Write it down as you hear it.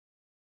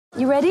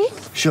You ready?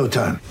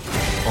 Showtime.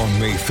 On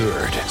May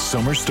 3rd,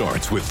 summer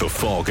starts with The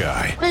Fall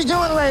Guy. Let's do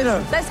it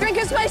later. Let's drink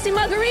a spicy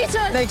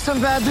margarita. Make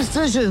some bad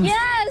decisions.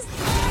 Yes!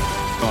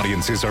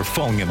 Audiences are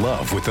falling in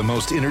love with the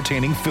most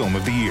entertaining film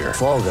of the year.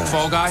 Fall Guy.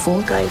 Fall Guy?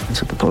 Fall Guy.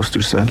 That's what the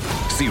poster said.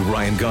 See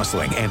Ryan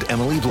Gosling and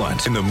Emily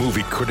Blunt in the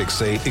movie critics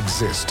say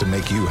exists to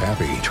make you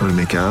happy. Trying to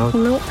make it out?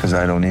 Nope. Because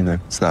I don't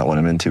either. It's not what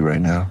I'm into right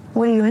now.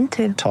 What are you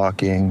into?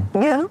 Talking.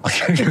 Yeah.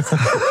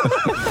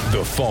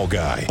 The Fall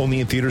Guy.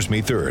 Only in theaters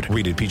May 3rd.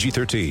 Rated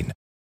PG-13.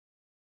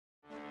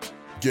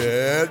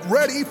 Get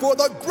ready for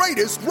the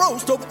greatest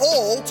roast of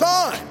all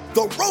time.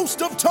 The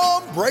Roast of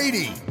Tom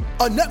Brady.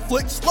 A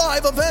Netflix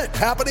live event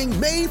happening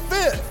May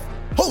 5th.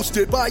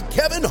 Hosted by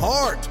Kevin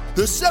Hart.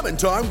 The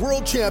 7-time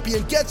world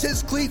champion gets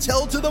his cleats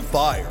held to the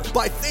fire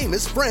by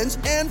famous friends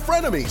and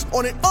frenemies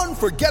on an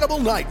unforgettable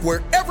night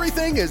where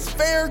everything is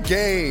fair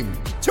game.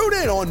 Tune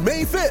in on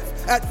May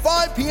 5th at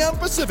 5 p.m.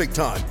 Pacific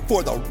time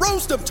for the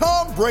Roast of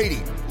Tom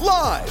Brady.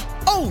 Live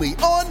only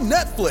on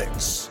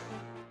Netflix.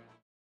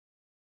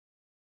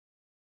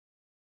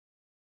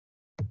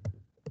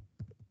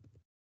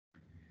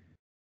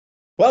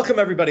 Welcome,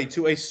 everybody,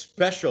 to a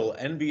special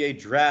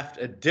NBA Draft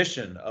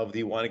edition of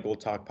the Wine and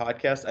Gold Talk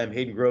podcast. I'm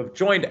Hayden Grove,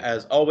 joined,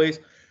 as always,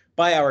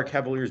 by our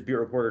Cavaliers beat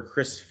reporter,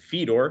 Chris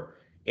Fedor.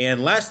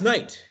 And last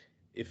night,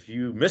 if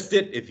you missed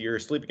it, if you're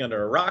sleeping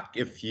under a rock,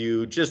 if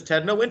you just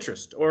had no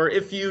interest, or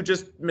if you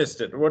just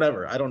missed it, or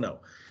whatever, I don't know.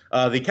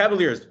 The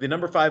Cavaliers, the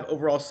number 5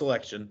 overall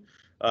selection,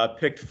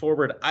 picked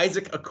forward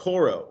Isaac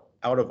Okoro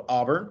out of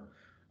Auburn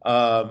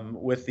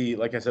with the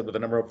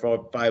number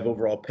 5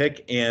 overall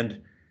pick.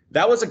 And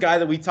that was a guy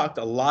that we talked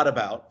a lot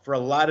about for a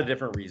lot of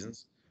different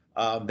reasons.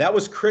 That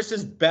was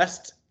Chris's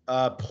best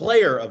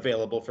player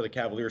available for the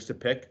Cavaliers to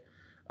pick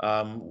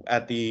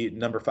at the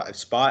number 5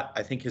 spot.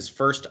 I think his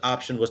first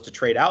option was to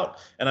trade out,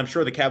 and I'm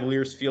sure the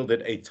Cavaliers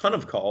fielded a ton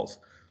of calls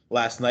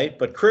last night.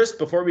 But Chris,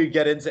 before we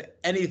get into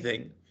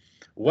anything,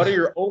 what was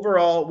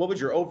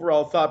your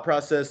overall thought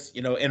process?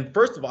 And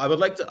first of all, I would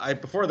like to,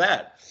 before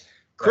that,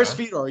 Chris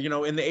Fedor,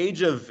 in the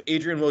age of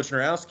Adrian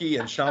Wojnarowski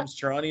and Shams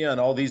Charania and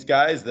all these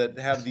guys that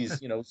have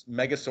these,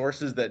 mega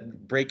sources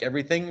that break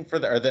everything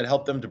that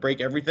help them to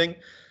break everything.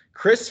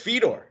 Chris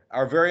Fedor,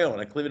 our very own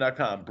at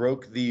Cleveland.com,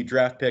 broke the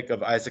draft pick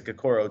of Isaac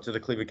Okoro to the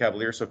Cleveland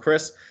Cavaliers. So,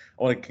 Chris,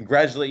 I want to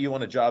congratulate you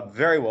on a job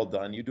very well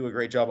done. You do a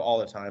great job all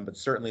the time, but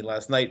certainly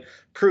last night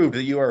proved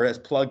that you are as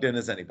plugged in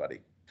as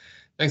anybody.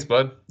 Thanks,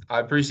 bud.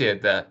 I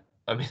appreciate that.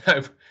 I mean,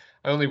 I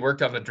only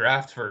worked on the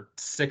draft for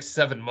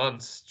 6-7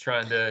 months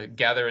trying to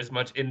gather as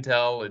much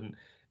intel and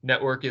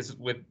network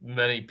with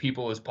many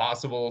people as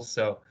possible.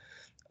 So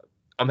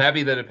I'm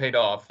happy that it paid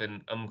off,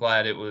 and I'm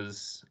glad it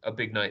was a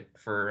big night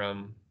for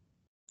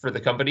the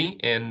company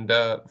and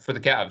for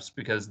the Cavs,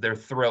 because they're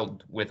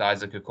thrilled with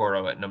Isaac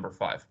Okoro at number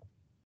 5.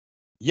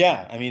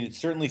 Yeah, I mean, it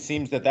certainly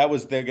seems they're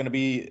going to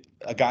be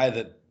a guy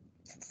that,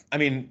 I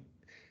mean,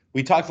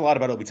 we talked a lot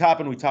about Obi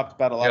Toppin. We talked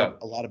about a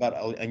lot about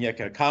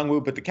Onyeka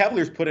Okongwu, but the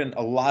Cavaliers put in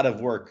a lot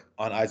of work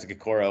on Isaac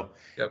Okoro,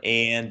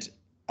 and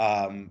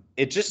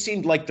it just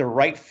seemed like the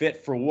right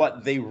fit for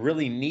what they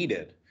really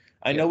needed.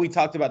 I know we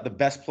talked about the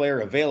best player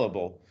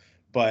available,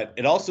 but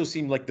it also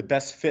seemed like the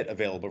best fit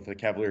available for the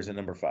Cavaliers at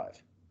number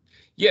 5.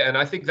 Yeah, and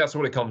I think that's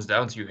what it comes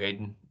down to,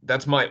 Hayden.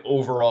 That's my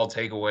overall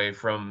takeaway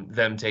from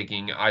them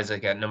taking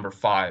Isaac at number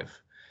 5.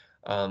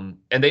 And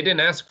they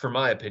didn't ask for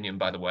my opinion,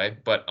 by the way,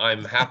 but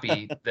I'm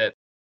happy that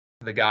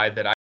the guy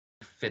that I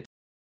fit,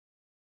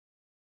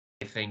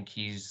 I think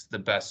he's the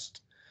best.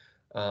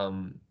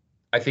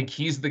 I think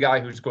he's the guy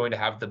who's going to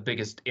have the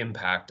biggest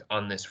impact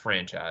on this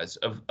franchise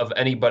of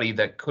anybody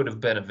that could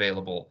have been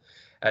available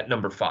at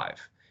number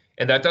 5.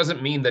 And that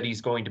doesn't mean that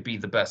he's going to be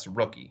the best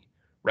rookie,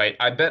 right?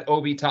 I bet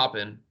Obi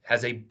Toppin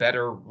has a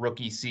better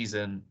rookie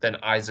season than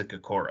Isaac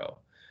Okoro.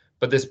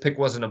 But this pick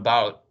wasn't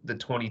about the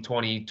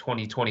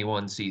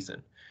 2020-2021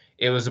 season.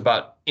 It was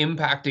about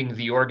impacting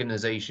the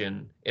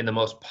organization in the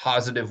most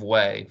positive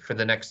way for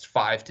the next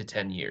 5 to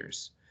 10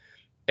 years.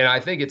 And I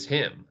think it's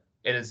him.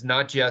 And it's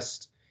not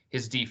just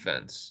his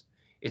defense.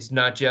 It's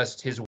not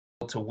just his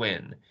will to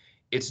win.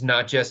 It's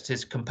not just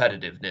his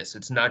competitiveness.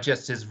 It's not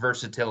just his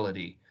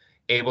versatility.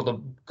 Able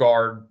to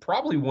guard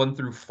probably 1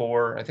 through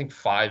 4. I think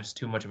 5's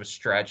too much of a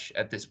stretch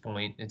at this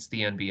point. It's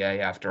the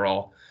NBA after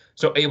all.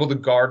 So able to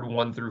guard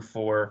 1 through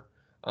 4.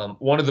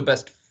 One of the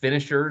best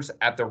finishers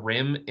at the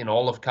rim in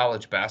all of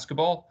college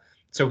basketball.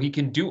 So he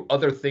can do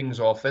other things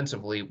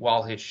offensively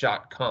while his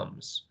shot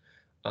comes.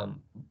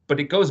 But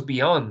it goes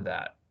beyond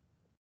that.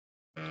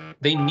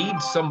 They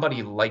need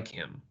somebody like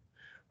him,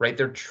 right?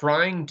 They're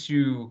trying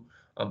to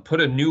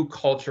put a new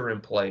culture in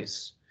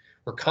place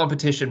where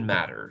competition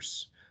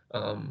matters,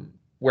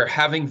 where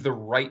having the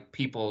right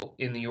people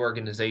in the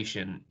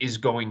organization is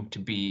going to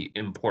be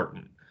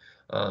important.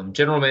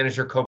 General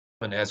Manager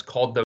Koopman has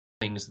called those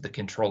things the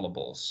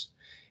controllables.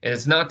 And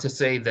it's not to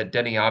say that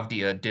Denny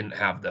Avdia didn't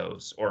have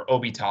those, or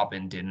Obi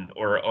Toppin didn't,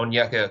 or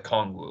Onyeka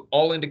Okongwu.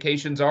 All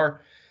indications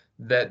are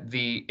that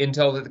the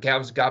intel that the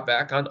Cavs got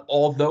back on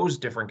all those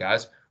different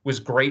guys was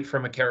great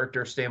from a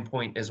character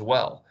standpoint as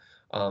well.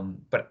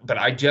 But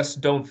I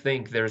just don't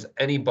think there's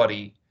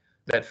anybody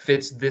that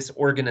fits this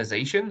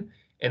organization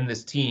and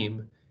this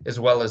team as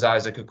well as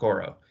Isaac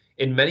Okoro.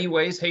 In many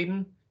ways,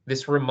 Hayden,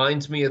 this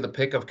reminds me of the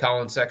pick of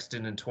Colin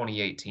Sexton in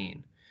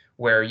 2018,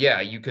 where,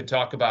 yeah, you could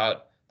talk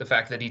about the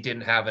fact that he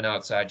didn't have an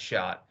outside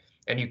shot,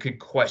 and you could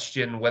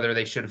question whether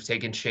they should have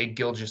taken Shai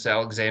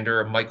Gilgeous-Alexander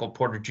or Michael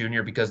Porter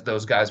Jr. because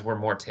those guys were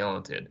more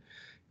talented.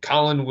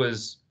 Colin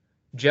was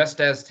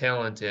just as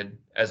talented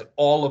as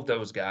all of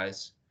those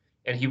guys,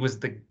 and he was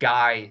the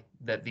guy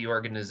that the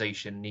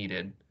organization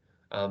needed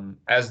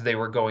as they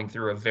were going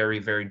through a very,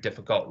 very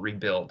difficult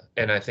rebuild.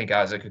 And I think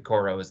Isaac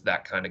Okoro is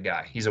that kind of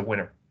guy. He's a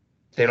winner.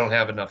 They don't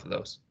have enough of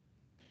those.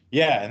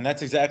 Yeah, and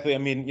that's exactly, I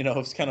mean,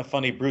 it's kind of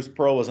funny. Bruce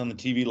Pearl was on the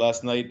TV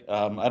last night.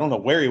 I don't know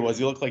where he was.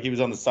 He looked like he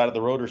was on the side of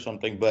the road or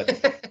something,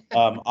 but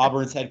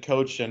Auburn's head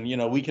coach. And,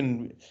 we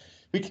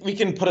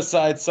can put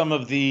aside some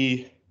of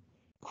the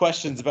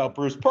questions about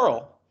Bruce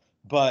Pearl,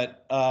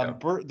 but I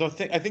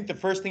think the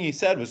first thing he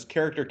said was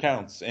character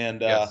counts. And,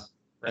 yes. Right.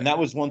 And that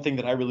was one thing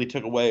that I really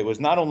took away. It was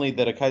not only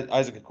that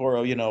Isaac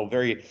Okoro,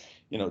 very,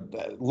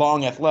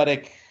 long,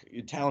 athletic,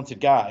 talented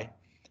guy,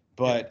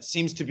 but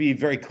seems to be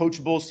very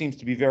coachable, seems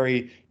to be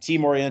very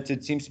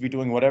team-oriented, seems to be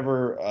doing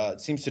whatever,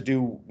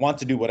 want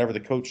to do whatever the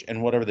coach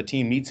and whatever the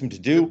team needs him to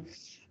do.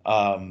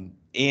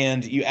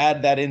 And you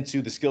add that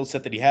into the skill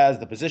set that he has,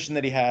 the position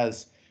that he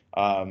has.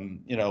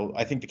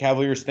 I think the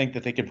Cavaliers think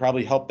that they could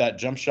probably help that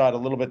jump shot a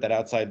little bit, that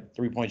outside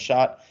three-point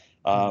shot.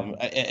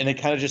 And it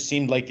kind of just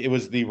seemed like it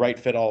was the right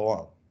fit all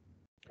along.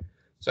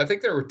 So I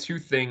think there were two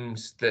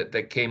things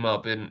that came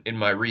up in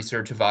my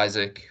research of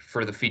Isaac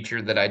for the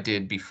feature that I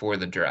did before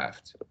the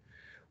draft.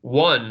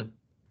 One,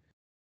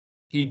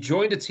 he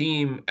joined a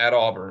team at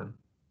Auburn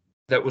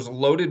that was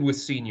loaded with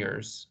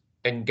seniors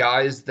and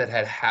guys that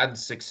had had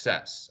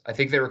success. I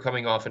think they were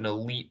coming off an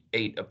Elite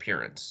Eight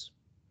appearance.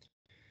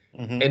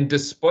 Mm-hmm. And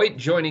despite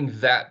joining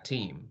that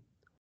team,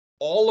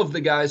 all of the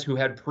guys who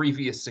had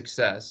previous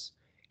success,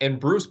 and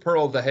Bruce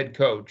Pearl, the head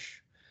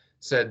coach,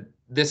 said,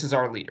 this is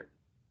our leader.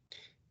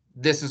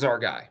 This is our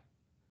guy.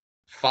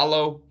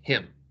 Follow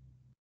him.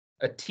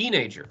 A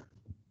teenager,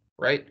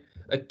 right?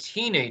 A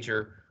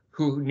teenager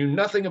who knew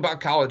nothing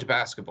about college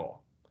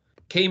basketball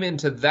came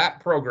into that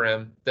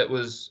program that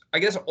was, I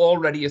guess,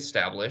 already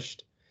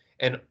established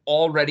and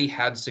already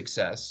had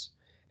success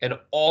and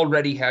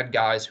already had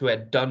guys who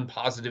had done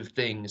positive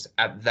things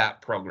at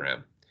that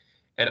program.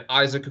 And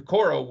Isaac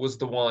Okoro was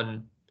the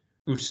one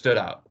who stood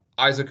out.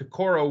 Isaac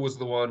Okoro was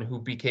the one who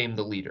became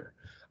the leader.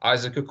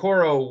 Isaac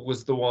Okoro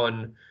was the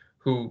one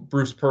who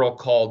Bruce Pearl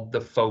called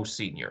the faux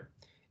senior.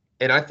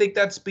 And I think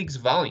that speaks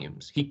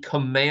volumes. He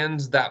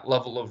commands that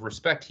level of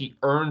respect. He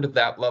earned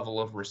that level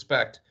of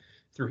respect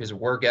through his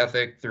work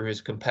ethic, through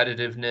his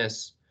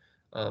competitiveness,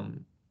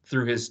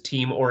 through his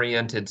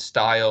team-oriented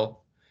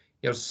style.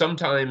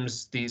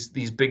 Sometimes these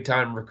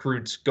big-time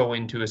recruits go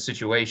into a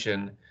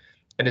situation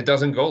and it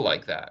doesn't go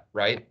like that,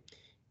 right?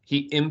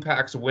 He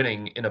impacts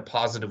winning in a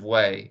positive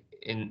way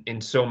in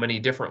so many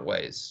different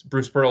ways.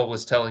 Bruce Pearl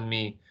was telling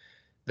me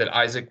that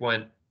Isaac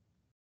went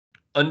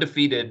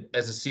undefeated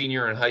as a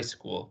senior in high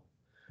school,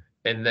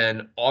 and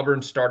then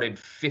Auburn started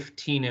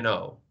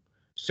 15-0.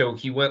 So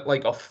he went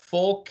like a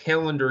full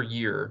calendar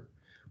year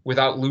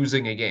without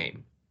losing a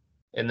game.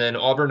 And then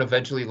Auburn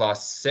eventually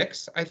lost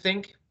 6, I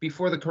think,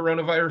 before the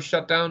coronavirus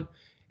shutdown.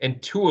 And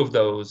 2 of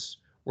those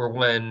were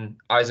when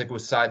Isaac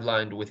was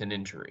sidelined with an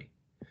injury.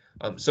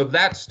 So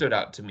that stood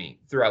out to me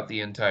throughout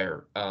the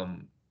entire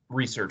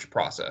research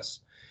process.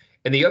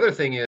 And the other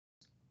thing is,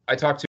 I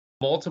talked to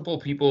multiple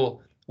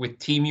people with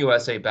Team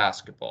USA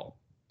basketball.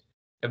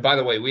 And by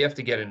the way, we have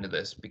to get into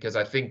this because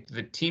I think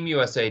the Team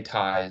USA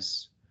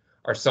ties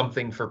are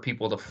something for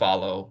people to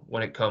follow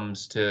when it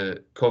comes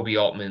to Koby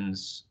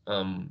Altman's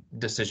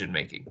decision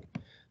making.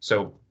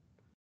 So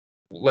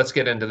let's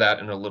get into that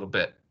in a little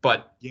bit.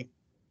 But yeah.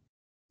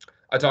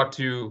 I talked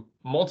to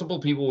multiple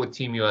people with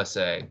Team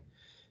USA,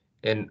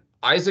 and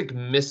Isaac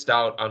missed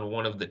out on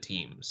one of the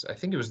teams. I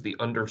think it was the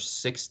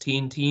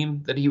under-16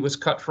 team that he was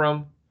cut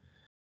from.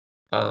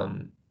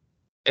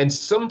 And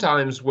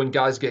sometimes when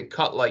guys get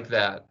cut like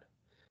that,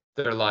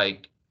 they're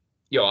like,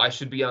 I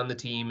should be on the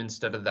team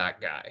instead of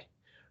that guy,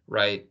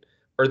 right?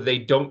 Or they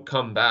don't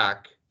come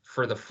back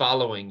for the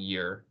following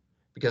year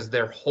because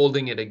they're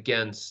holding it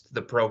against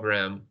the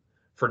program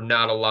for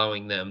not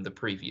allowing them the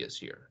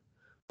previous year.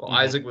 Well,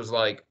 Isaac was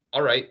like,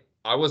 all right,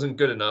 I wasn't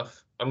good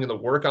enough. I'm going to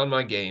work on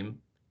my game.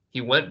 He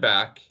went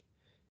back,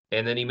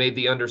 and then he made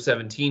the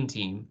under-17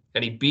 team,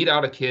 and he beat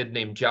out a kid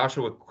named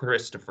Joshua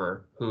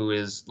Christopher, who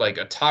is like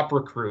a top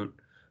recruit,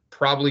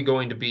 probably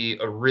going to be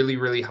a really,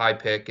 really high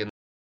pick. And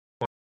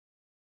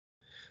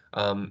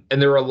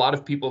there were a lot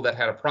of people that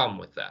had a problem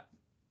with that.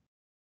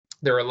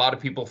 There were a lot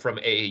of people from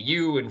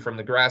AAU and from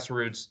the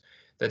grassroots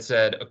that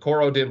said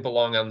Okoro didn't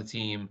belong on the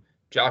team.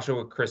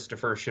 Joshua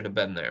Christopher should have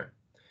been there.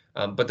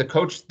 But the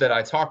coach that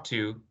I talked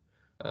to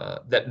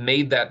that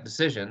made that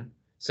decision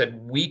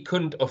said we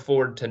couldn't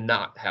afford to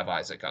not have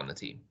Isaac on the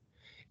team.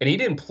 And he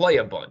didn't play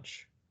a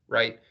bunch,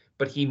 right?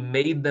 But he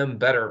made them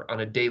better on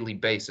a daily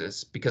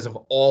basis because of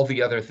all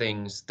the other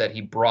things that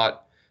he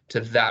brought to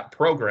that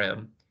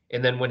program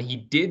And then when he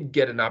did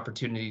get an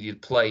opportunity to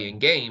play in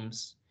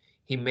games,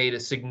 he made a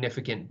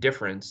significant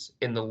difference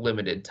in the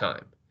limited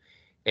time.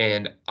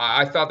 And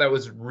I thought that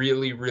was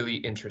really, really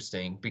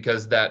interesting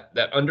because that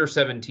under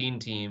 17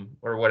 team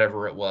or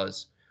whatever it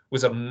was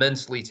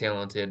immensely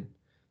talented,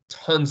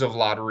 tons of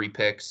lottery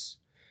picks,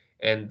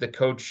 and the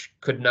coach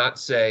could not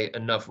say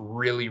enough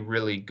really,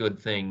 really good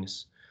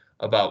things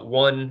about,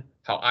 one,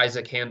 how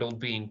Isaac handled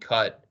being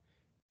cut,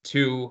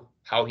 two,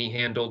 how he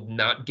handled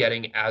not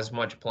getting as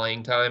much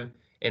playing time,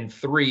 and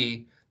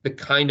three, the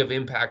kind of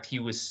impact he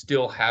was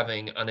still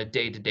having on a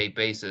day-to-day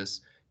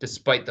basis,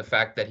 despite the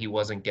fact that he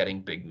wasn't getting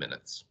big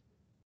minutes.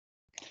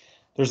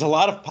 There's a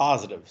lot of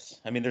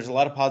positives. I mean, there's a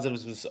lot of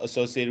positives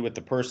associated with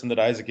the person that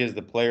Isaac is,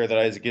 the player that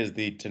Isaac is,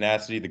 the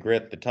tenacity, the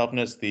grit, the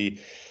toughness, the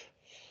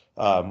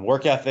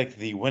work ethic,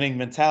 the winning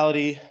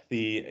mentality,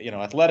 the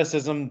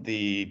athleticism,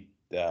 the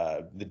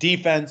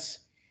defense.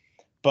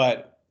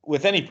 But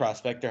with any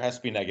prospect, there has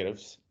to be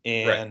negatives,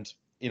 and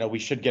we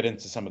should get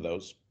into some of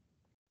those.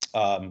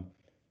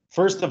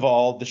 First of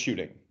all, the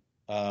shooting.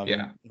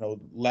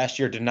 Last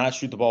year did not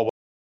shoot the ball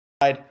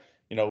wide.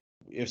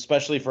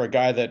 Especially for a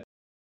guy that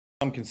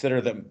some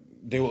consider that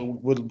they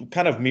would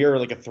kind of mirror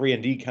like a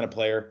 3-and-D kind of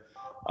player.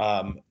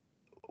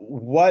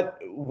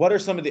 What are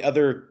some of the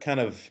other kind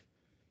of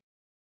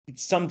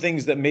some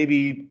things that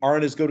maybe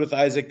aren't as good with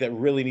Isaac that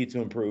really need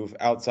to improve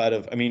outside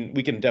of, I mean,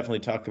 we can definitely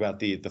talk about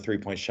the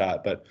 3-point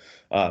shot, but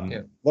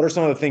what are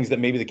some of the things that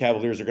maybe the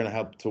Cavaliers are going to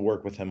have to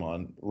work with him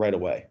on right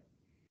away?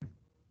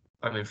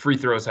 I mean, free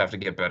throws have to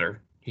get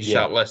better. He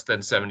shot less than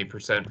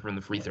 70% from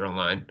the free throw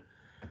line.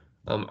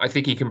 I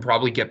think he can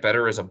probably get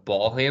better as a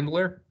ball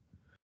handler.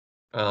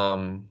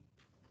 But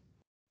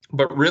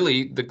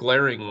really, the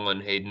glaring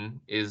one,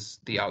 Hayden, is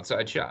the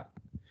outside shot.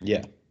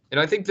 Yeah. And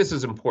I think this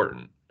is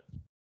important.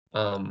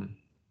 How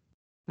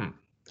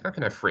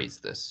can I phrase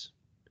this?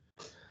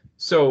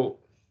 So,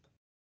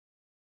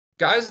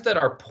 guys that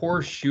are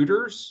poor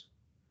shooters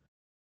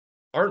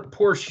aren't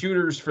poor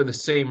shooters for the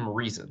same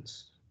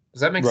reasons.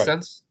 Does that make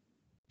sense?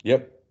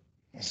 Yep.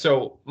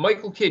 So,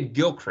 Michael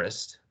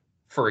Kidd-Gilchrist,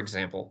 for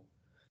example,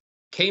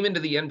 came into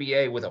the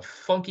NBA with a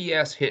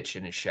funky-ass hitch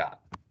in his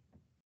shot.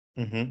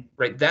 Mm-hmm.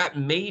 Right? That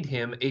made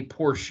him a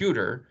poor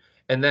shooter,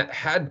 and that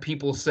had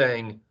people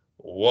saying,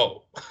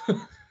 whoa.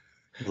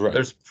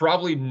 There's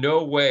probably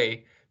no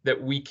way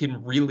that we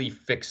can really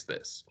fix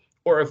this.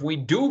 Or if we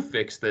do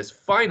fix this,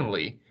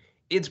 finally,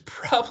 it's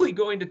probably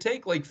going to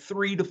take like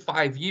 3 to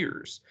 5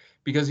 years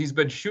because he's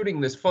been shooting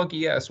this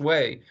funky-ass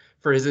way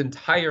for his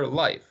entire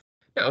life.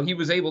 Now, he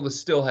was able to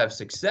still have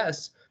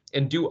success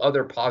and do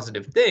other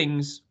positive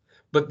things,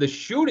 but the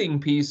shooting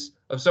piece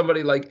of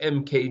somebody like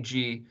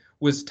MKG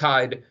was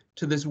tied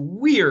to this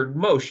weird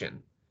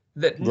motion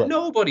that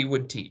nobody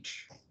would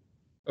teach.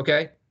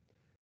 Okay?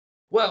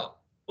 Well,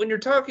 when you're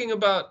talking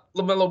about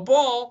LaMelo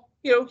Ball,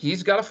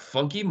 he's got a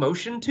funky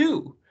motion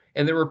too.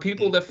 And there were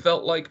people that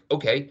felt like,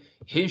 okay,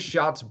 his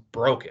shot's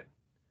broken.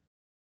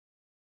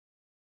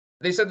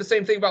 They said the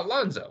same thing about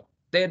Lonzo.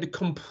 They had to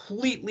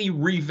completely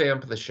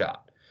revamp the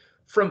shot.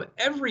 From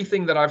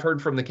everything that I've heard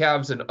from the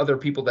Cavs and other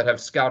people that have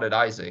scouted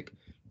Isaac,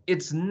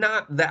 it's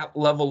not that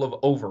level of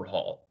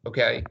overhaul,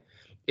 okay?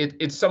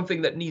 It's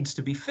something that needs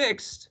to be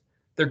fixed.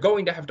 They're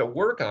going to have to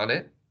work on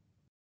it.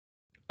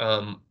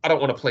 I don't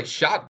want to play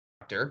shot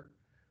doctor,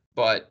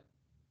 but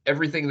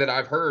everything that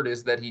I've heard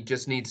is that he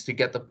just needs to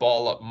get the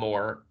ball up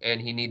more and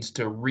he needs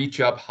to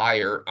reach up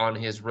higher on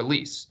his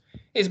release.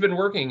 He's been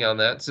working on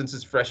that since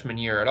his freshman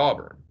year at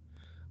Auburn.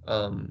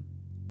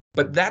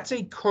 But that's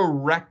a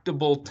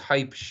correctable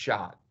type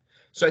shot.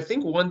 So I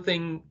think one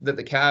thing that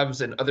the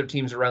Cavs and other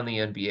teams around the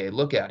NBA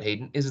look at,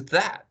 Hayden, is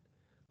that.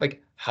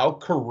 Like, how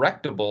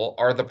correctable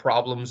are the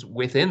problems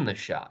within the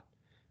shot?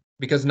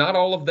 Because not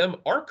all of them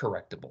are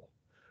correctable,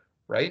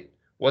 right?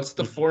 What's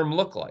the form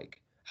look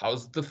like?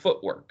 How's the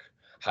footwork?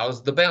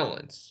 How's the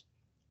balance?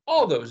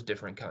 All those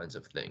different kinds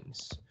of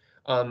things.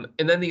 And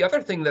then the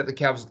other thing that the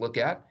Cavs look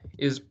at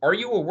is, are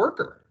you a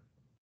worker?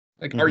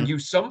 Like, are you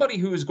somebody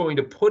who is going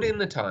to put in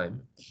the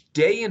time,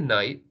 day and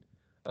night,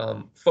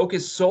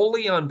 focus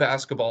solely on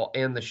basketball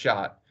and the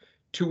shot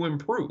to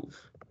improve?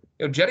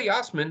 Jetty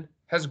Osman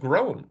has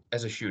grown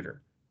as a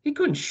shooter. He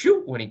couldn't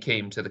shoot when he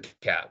came to the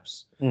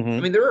Cavs. I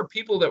mean, there are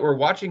people that were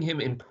watching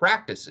him in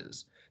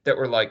practices that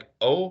were like,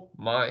 oh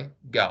my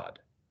God,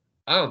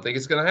 I don't think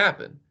it's going to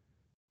happen.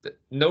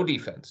 No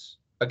defense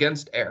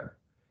against air.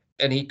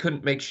 And he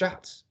couldn't make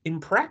shots in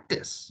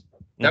practice.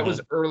 That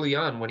was early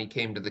on when he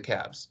came to the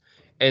Cavs.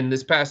 And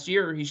this past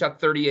year, he shot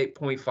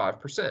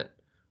 38.5%.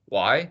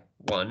 Why?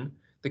 One,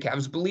 the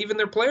Cavs believe in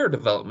their player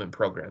development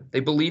program. They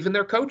believe in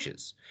their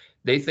coaches.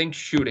 They think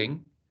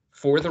shooting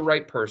for the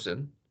right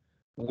person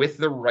with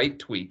the right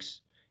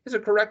tweaks is a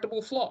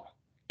correctable flaw.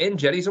 And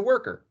Jetty's a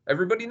worker.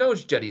 Everybody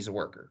knows Jetty's a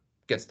worker.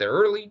 Gets there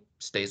early,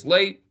 stays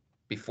late,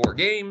 before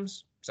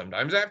games,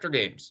 sometimes after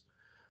games.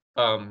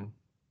 Colin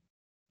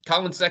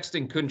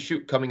Sexton couldn't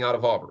shoot coming out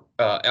of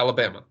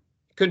Alabama.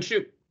 Couldn't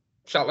shoot.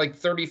 Shot like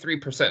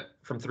 33%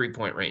 from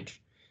three-point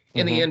range.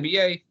 In the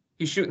NBA,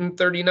 he's shooting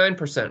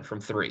 39%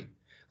 from three.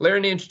 Larry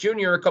Nance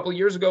Jr. a couple of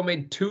years ago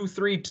made 2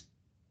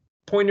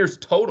 3-pointers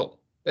total.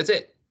 That's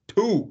it.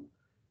 2.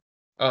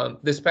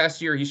 This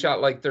past year, he shot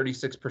like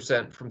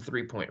 36% from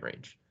 3-point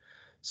range.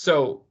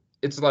 So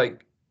it's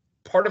like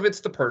part of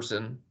it's the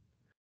person,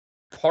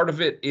 part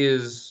of it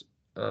is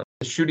the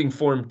shooting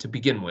form to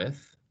begin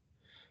with,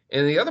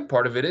 and the other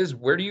part of it is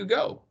where do you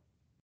go?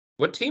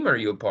 What team are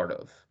you a part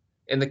of?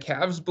 And the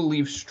Cavs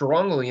believe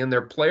strongly in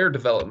their player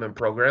development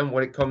program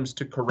when it comes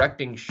to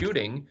correcting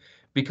shooting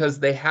because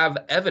they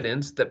have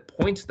evidence that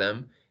points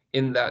them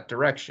in that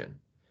direction.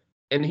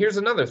 And here's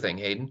another thing,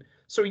 Hayden.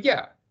 So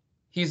yeah,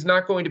 he's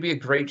not going to be a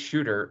great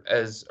shooter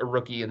as a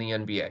rookie in the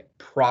NBA,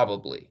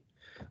 probably.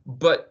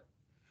 But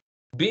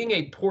being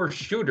a poor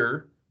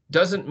shooter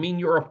doesn't mean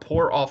you're a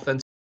poor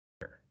offensive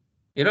player.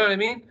 You know what I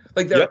mean?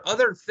 Like there are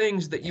other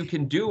things that you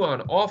can do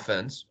on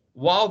offense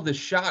while the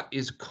shot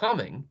is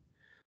coming,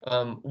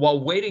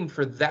 while waiting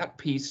for that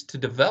piece to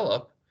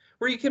develop,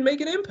 where you can make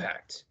an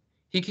impact.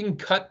 He can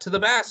cut to the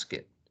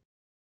basket,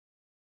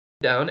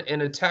 down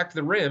and attack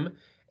the rim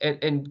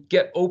and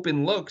get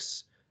open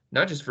looks,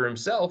 not just for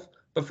himself,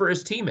 but for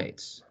his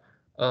teammates.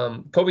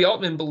 Koby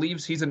Altman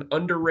believes he's an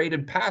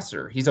underrated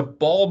passer. He's a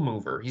ball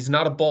mover. He's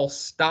not a ball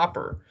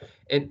stopper.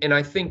 And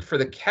I think for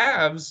the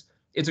Cavs,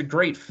 it's a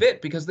great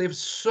fit because they have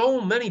so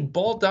many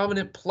ball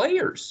dominant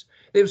players.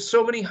 They have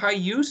so many high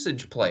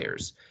usage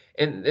players.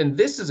 And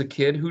this is a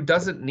kid who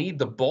doesn't need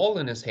the ball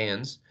in his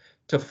hands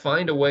to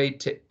find a way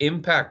to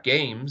impact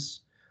games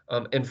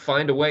and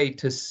find a way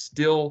to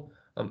still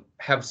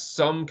have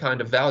some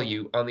kind of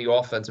value on the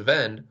offensive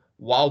end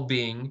while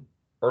being,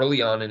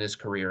 early on in his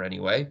career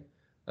anyway,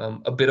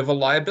 a bit of a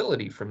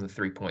liability from the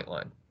 3-point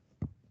line.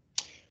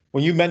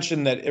 When you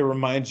mentioned that it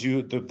reminds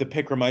you, the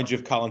pick reminds you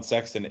of Colin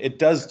Sexton, it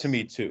does to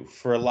me too,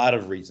 for a lot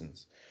of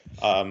reasons.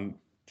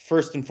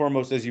 First and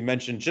foremost, as you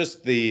mentioned,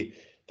 just the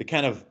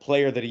kind of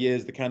player that he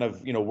is, the kind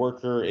of,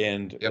 worker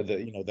and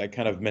that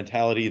kind of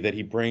mentality that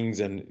he brings.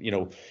 And,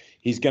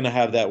 he's going to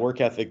have that work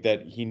ethic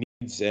that he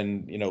needs.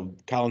 And,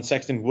 Colin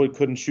Sexton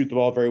couldn't shoot the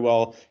ball very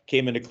well,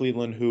 came into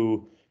Cleveland,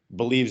 who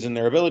believes in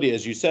their ability,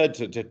 as you said,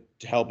 to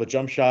help a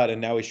jump shot,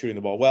 and now he's shooting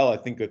the ball well. I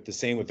think that the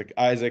same with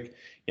Isaac.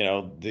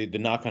 The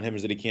knock on him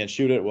is that he can't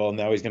shoot it. Well,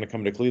 now he's going to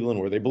come to Cleveland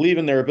where they believe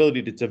in their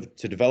ability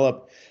to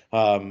develop,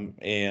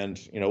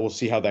 and we'll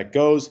see how that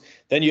goes.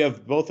 Then you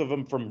have both of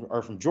them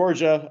are from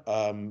Georgia,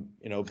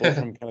 both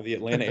from kind of the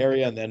Atlanta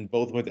area, and then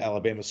both went to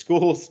Alabama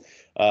schools.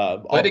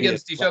 Played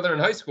against each other in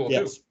high school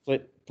too.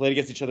 Played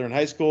against each other in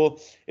high school.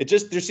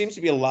 There seems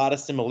to be a lot of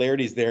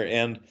similarities there,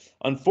 and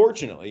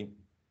unfortunately,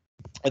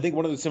 I think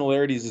one of the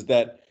similarities is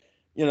that,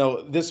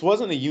 this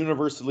wasn't a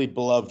universally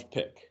beloved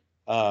pick.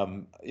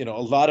 A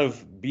lot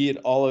of, be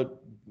it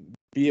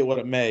what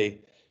it may,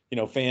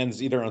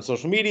 fans either on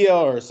social media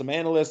or some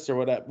analysts or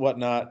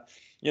whatnot,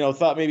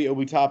 thought maybe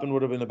Obi Toppin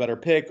would have been a better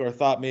pick, or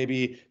thought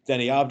maybe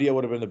Deni Avdija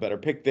would have been a better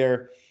pick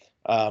there.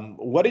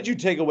 What did you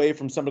take away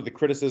from some of the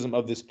criticism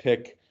of this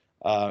pick,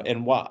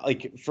 and why?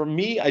 Like, for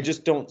me, I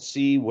just don't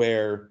see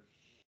where,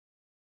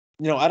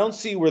 I don't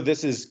see where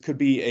this could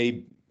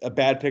be a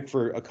bad pick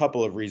for a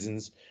couple of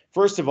reasons.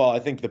 First of all, I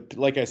think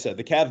like I said,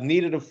 the Cavs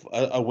needed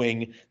a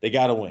wing. They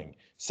got a wing.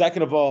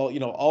 Second of all,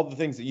 all the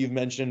things that you've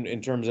mentioned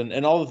in terms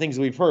and all the things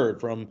that we've heard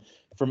from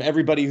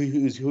everybody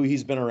who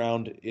he's been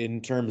around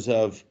in terms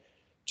of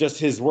just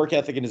his work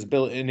ethic and his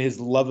ability and his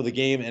love of the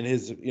game and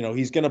his,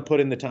 he's going to put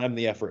in the time and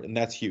the effort, and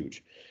that's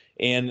huge.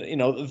 And,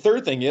 the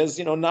third thing is,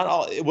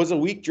 it was a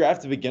weak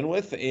draft to begin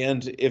with.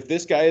 And if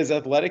this guy is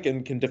athletic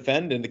and can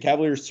defend, and the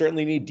Cavaliers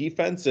certainly need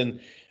defense, and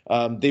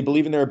they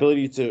believe in their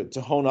ability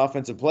to hone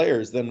offensive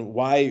players, then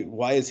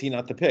why is he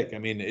not the pick? I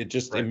mean,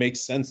 it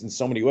makes sense in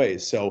so many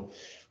ways. So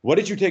what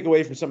did you take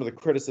away from some of the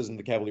criticism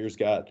the Cavaliers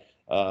got,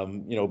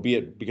 be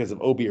it because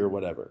of Obi or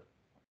whatever?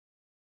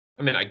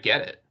 I mean, I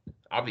get it,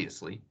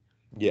 obviously.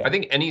 Yeah. I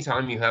think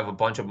anytime you have a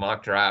bunch of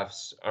mock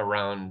drafts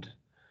around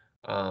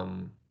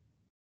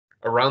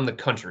the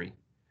country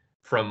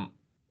from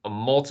a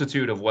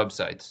multitude of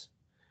websites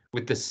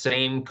with the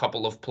same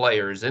couple of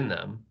players in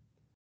them,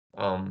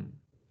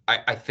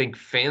 I think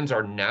fans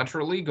are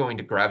naturally going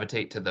to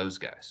gravitate to those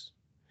guys.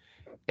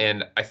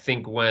 And I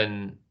think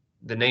when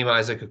the name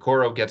Isaac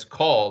Okoro gets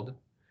called,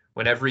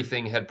 when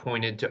everything had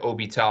pointed to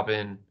Obi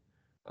Toppin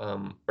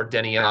or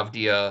Deni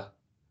Avdija,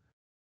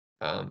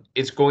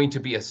 it's going to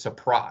be a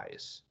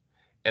surprise.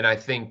 And I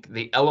think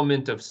the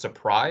element of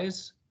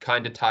surprise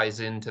kind of ties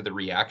into the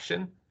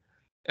reaction.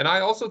 And I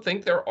also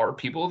think there are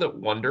people that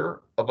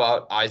wonder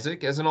about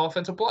Isaac as an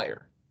offensive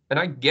player. And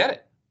I get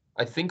it.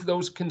 I think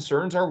those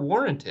concerns are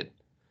warranted.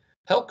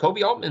 Hell,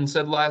 Koby Altman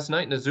said last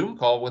night in a Zoom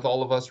call with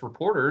all of us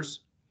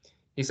reporters,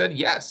 he said,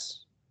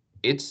 yes,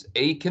 it's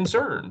a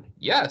concern.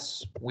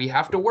 Yes, we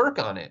have to work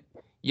on it.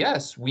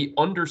 Yes, we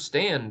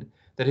understand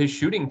that his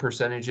shooting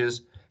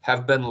percentages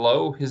have been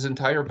low his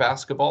entire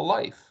basketball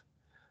life.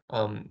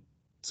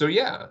 So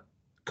yeah,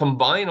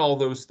 combine all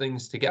those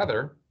things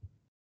together,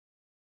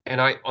 and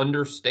I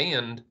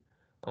understand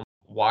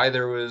why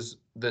there was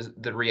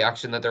the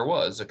reaction that there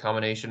was, a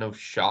combination of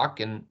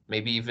shock and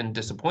maybe even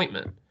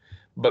disappointment.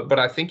 But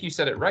I think you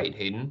said it right,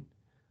 Hayden.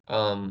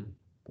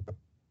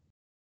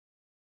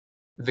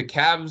 The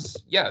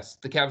Cavs, yes,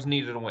 the Cavs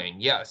needed a wing.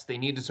 Yes, they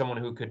needed someone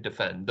who could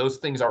defend. Those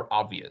things are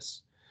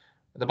obvious.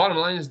 The bottom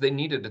line is they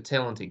needed a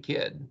talented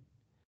kid.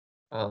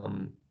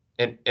 And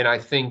I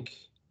think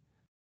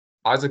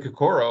Isaac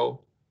Okoro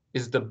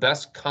is the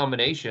best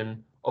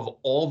combination of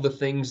all the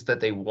things that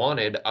they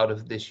wanted out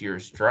of this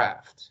year's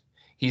draft.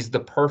 He's the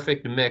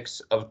perfect mix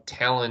of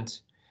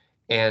talent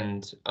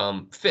and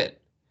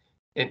fit.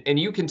 And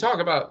you can talk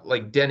about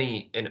like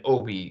Denny and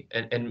Obi,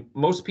 and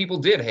most people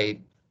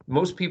did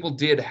most people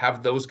did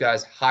have those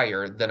guys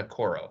higher than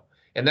Okoro.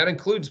 And that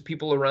includes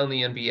people around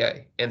the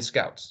NBA and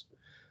scouts.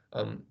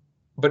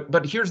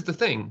 But here's the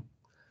thing.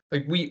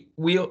 Like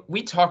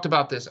we talked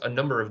about this a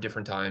number of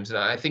different times, and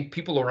I think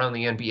people around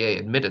the NBA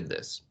admitted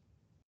this.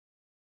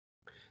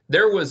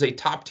 There was a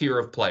top tier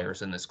of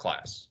players in this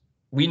class.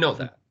 We know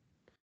that.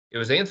 It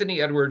was Anthony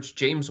Edwards,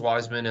 James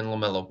Wiseman, and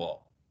LaMelo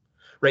Ball.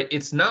 Right?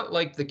 It's not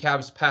like the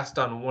Cavs passed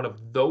on one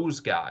of those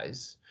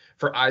guys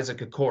for Isaac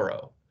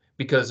Okoro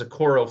because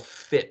Okoro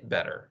fit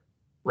better.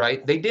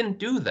 Right? They didn't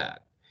do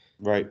that.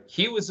 Right.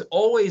 He was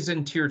always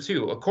in tier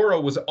 2.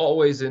 Okoro was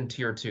always in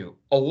tier 2,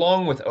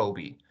 along with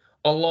Obi,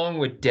 along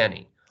with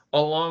Denny,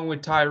 along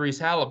with Tyrese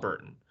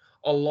Halliburton,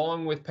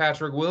 along with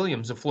Patrick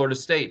Williams of Florida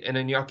State and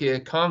Onyeka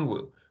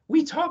Okongwu.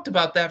 We talked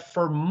about that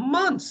for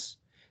months,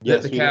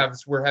 that the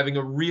Cavs were having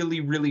a really,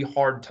 really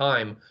hard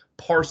time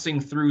parsing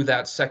through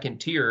that second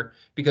tier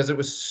because it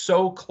was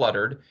so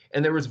cluttered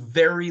and there was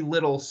very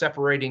little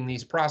separating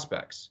these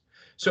prospects.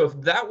 So if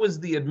that was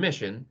the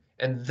admission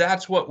and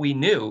that's what we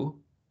knew,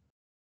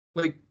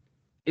 like,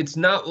 it's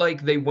not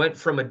like they went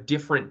from a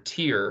different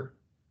tier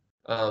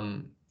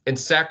and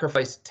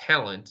sacrificed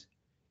talent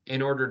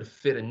in order to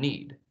fit a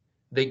need.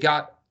 They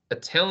got a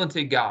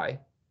talented guy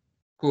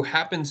who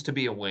happens to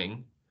be a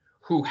wing,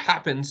 who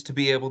happens to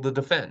be able to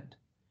defend.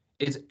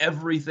 It's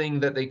everything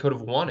that they could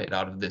have wanted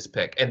out of this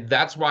pick. And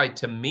that's why,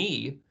 to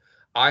me,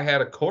 I had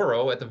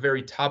Okoro at the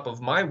very top of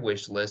my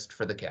wish list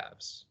for the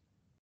Cavs.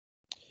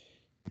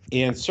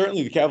 And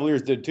certainly the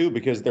Cavaliers did too,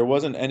 because there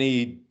wasn't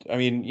any, I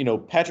mean, you know,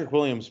 Patrick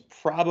Williams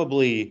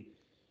probably,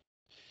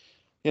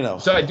 you know.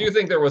 So I do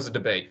think there was a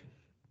debate.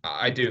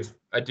 I do.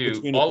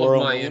 Between all Okoro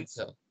of my and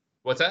intel.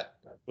 What's that?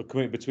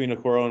 Between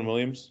Okoro and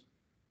Williams?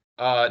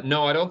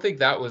 No, I don't think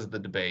that was the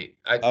debate.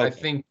 I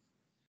think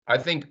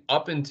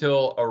up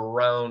until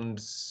around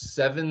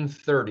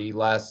 7:30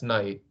 last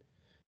night,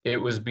 it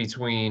was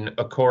between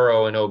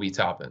Okoro and Obi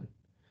Toppin.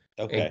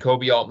 Okay. And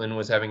Kobe Altman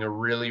was having a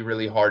really,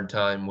 really hard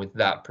time with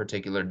that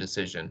particular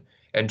decision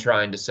and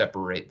trying to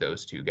separate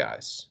those two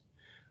guys.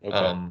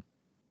 Okay.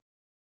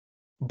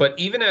 But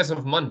even as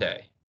of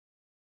Monday,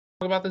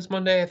 talk about this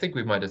Monday? I think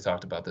we might have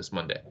talked about this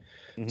Monday.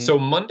 Mm-hmm. So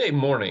Monday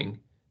morning,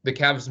 the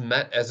Cavs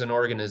met as an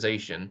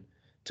organization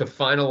to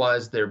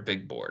finalize their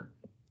big board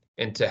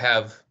and to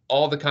have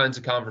all the kinds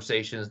of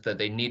conversations that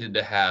they needed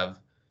to have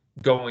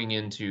going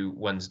into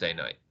Wednesday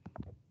night.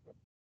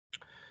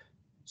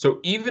 So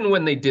even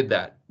when they did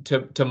that,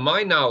 to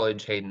my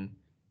knowledge, Hayden,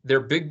 their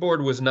big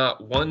board was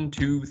not 1,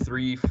 2,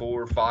 3,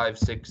 4, 5,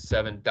 6,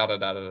 7,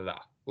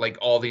 like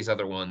all these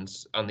other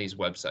ones on these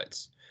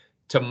websites.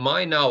 To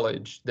my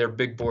knowledge, their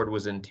big board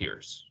was in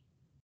tiers.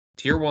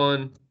 Tier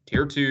 1,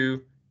 Tier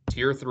 2,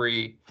 Tier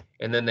 3,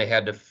 and then they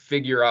had to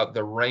figure out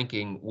the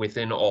ranking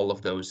within all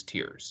of those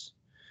tiers.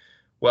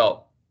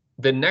 Well,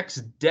 the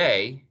next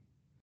day,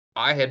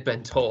 I had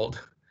been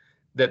told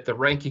that the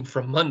ranking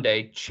from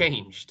Monday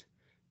changed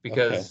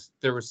because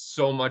there was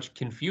so much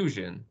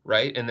confusion,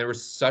 right? And there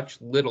was such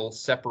little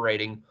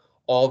separating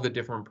all the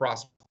different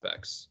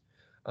prospects.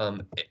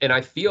 And I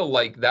feel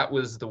like that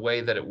was the way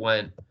that it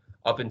went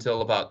up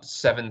until about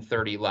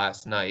 7:30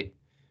 last night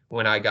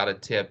when I got a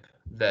tip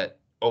that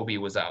Obi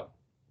was out.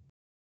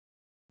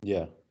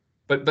 Yeah.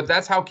 But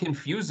that's how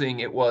confusing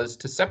it was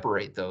to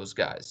separate those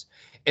guys.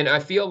 And I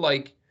feel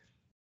like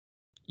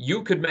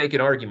you could make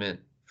an argument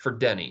for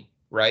Denny,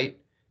 right?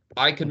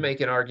 I could make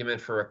an argument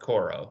for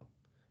Okoro.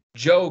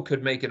 Joe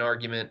could make an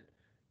argument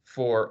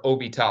for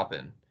Obi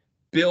Toppin.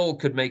 Bill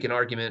could make an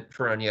argument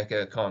for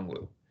Onyeka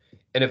Okongwu.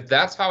 And if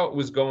that's how it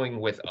was going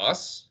with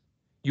us,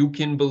 you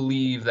can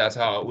believe that's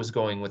how it was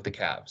going with the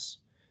Cavs.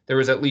 There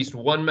was at least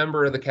one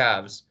member of the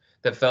Cavs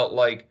that felt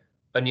like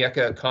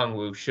Onyeka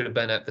Okongwu should have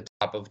been at the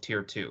top of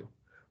tier 2,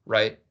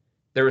 right?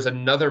 There was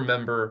another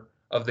member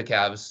of the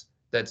Cavs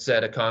that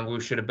said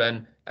Okongwu should have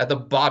been at the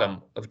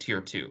bottom of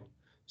tier 2.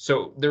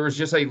 So there was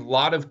just a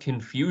lot of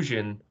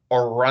confusion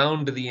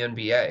around the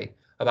NBA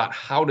about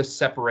how to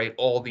separate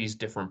all these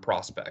different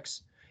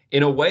prospects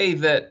in a way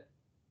that,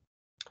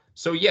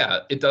 so yeah,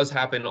 it does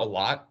happen a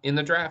lot in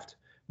the draft,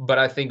 but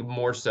I think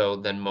more so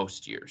than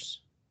most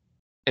years.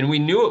 And we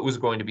knew it was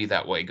going to be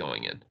that way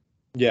going in.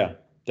 Yeah,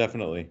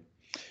 definitely.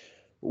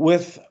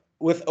 With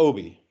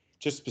Obi,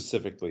 just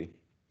specifically,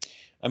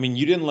 I mean,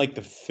 you didn't like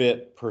the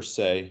fit per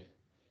se,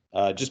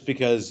 just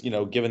because, you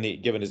know, given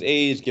his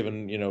age,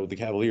 given, you know, the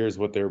Cavaliers,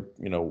 what their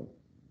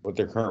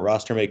current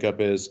roster makeup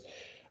is.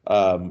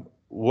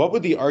 What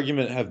would the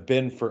argument have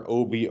been for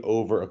Obi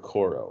over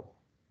Okoro?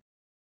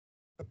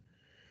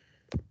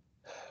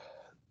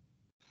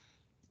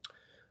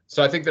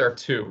 So I think there are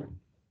two.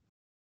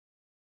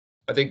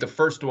 I think the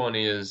first one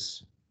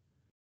is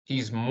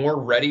he's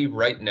more ready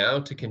right now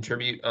to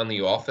contribute on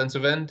the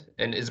offensive end.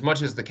 And as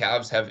much as the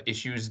Cavs have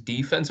issues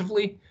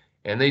defensively,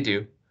 and they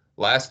do,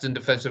 last in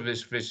defensive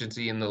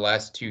efficiency in the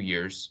last 2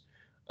 years,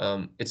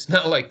 it's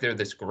not like they're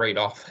this great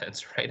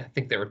offense, right? I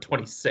think they were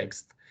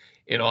 26th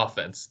in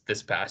offense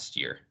this past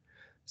year.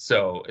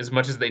 So as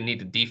much as they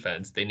needed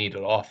defense, they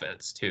needed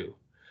offense too.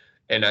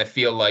 And I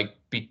feel like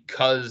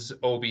because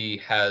Obi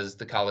has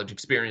the college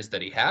experience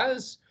that he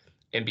has,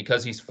 and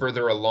because he's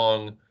further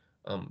along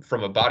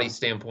from a body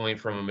standpoint,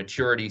 from a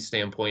maturity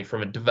standpoint,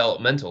 from a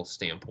developmental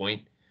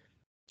standpoint,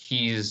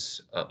 he's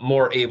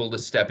more able to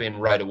step in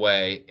right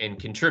away and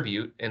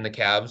contribute, and the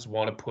Cavs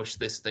want to push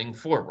this thing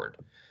forward.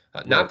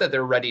 Not that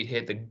they're ready to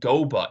hit the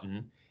go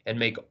button and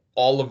make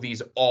all of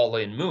these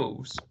all-in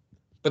moves,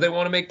 but they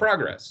want to make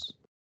progress.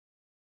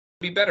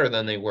 Be better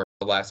than they were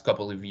the last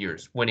couple of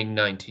years, winning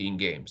 19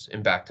 games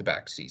in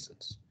back-to-back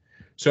seasons.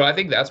 So I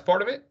think that's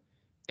part of it.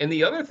 And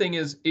the other thing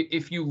is,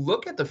 if you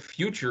look at the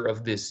future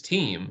of this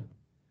team,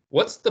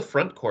 what's the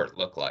front court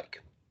look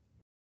like?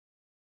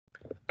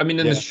 I mean,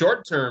 in the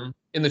short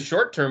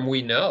term,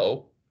 we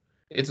know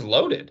it's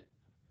loaded.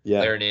 Yeah.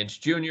 Larry Nance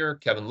Jr.,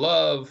 Kevin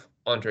Love,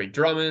 Andre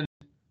Drummond.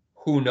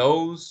 Who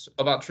knows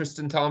about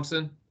Tristan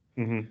Thompson?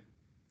 Mm-hmm.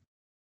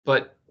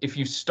 But if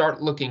you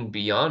start looking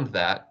beyond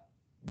that,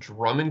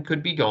 Drummond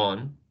could be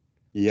gone.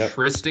 Yep.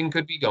 Tristan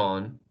could be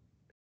gone.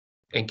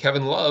 And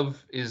Kevin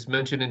Love is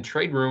mentioned in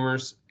trade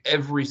rumors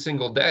every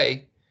single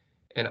day.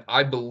 And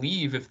I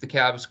believe if the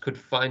Cavs could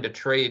find a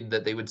trade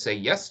that they would say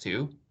yes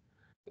to,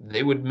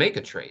 they would make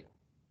a trade.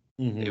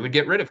 Mm-hmm. They would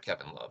get rid of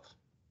Kevin Love.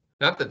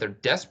 Not that they're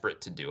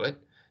desperate to do it.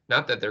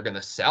 Not that they're going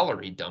to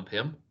salary dump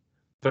him.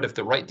 But if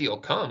the right deal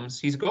comes,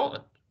 he's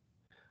gone.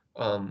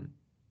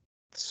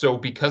 So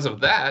because of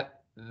that,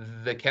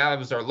 the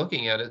Cavs are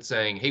looking at it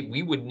saying, hey,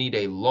 we would need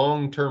a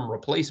long-term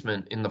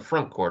replacement in the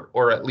front court,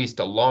 or at least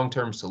a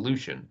long-term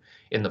solution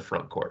in the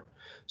front court.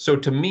 So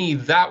to me,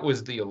 that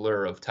was the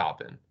allure of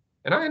Toppin.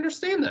 And I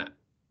understand that.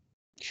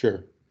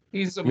 Sure.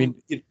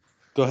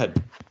 Go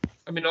ahead.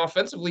 I mean,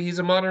 offensively, he's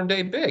a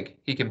modern-day big.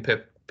 He can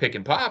pick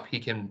and pop. He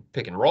can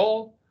pick and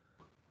roll.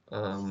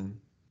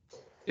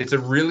 It's a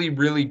really,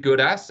 really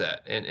good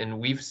asset. And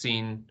we've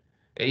seen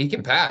he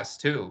can pass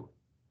too.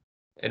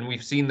 And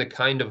we've seen the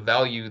kind of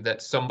value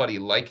that somebody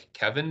like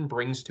Kevin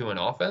brings to an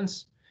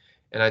offense.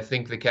 And I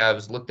think the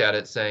Cavs looked at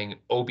it saying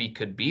Obi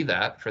could be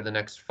that for the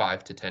next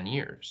 5 to 10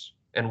 years.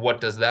 And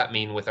what does that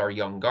mean with our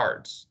young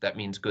guards? That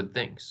means good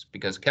things,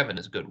 because Kevin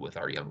is good with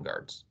our young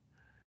guards.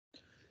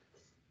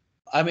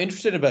 I'm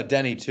interested about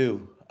Denny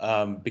too,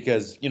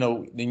 because,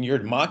 in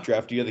your mock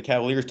draft, you have the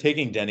Cavaliers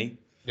taking Denny.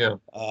 Yeah.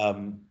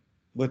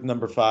 With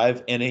number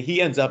 5, and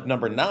he ends up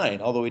number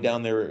 9, all the way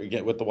down there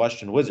again with the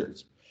Washington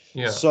Wizards.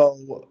 Yeah.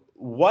 So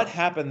what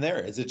happened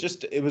there? Was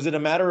it a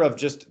matter of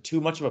just too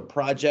much of a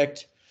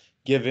project,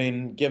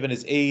 given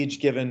his age,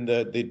 given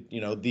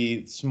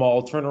the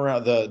small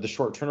turnaround, the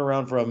short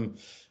turnaround from,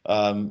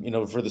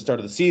 for the start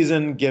of the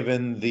season,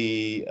 given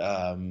the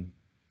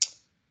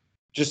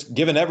just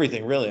given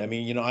everything, really. I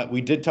mean, we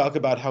did talk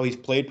about how he's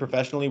played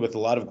professionally with a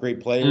lot of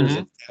great players,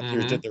 and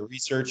Cavaliers did their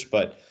research,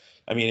 but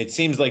I mean, it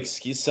seems like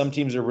some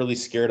teams are really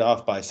scared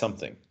off by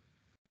something.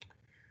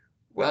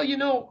 Well,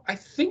 I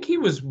think he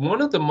was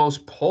one of the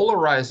most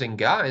polarizing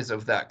guys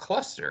of that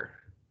cluster,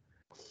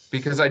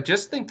 because I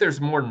just think there's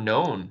more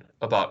known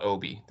about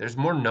Obi. There's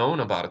more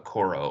known about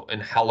Okoro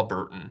and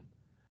Halliburton.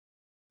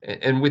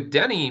 And with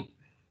Denny,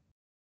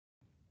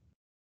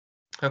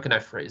 how can I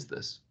phrase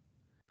this?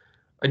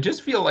 I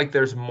just feel like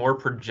there's more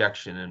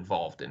projection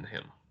involved in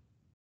him.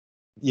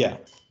 Yeah.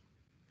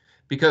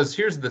 Because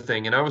here's the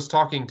thing, and I was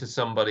talking to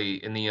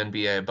somebody in the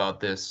NBA about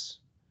this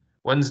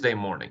Wednesday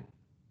morning.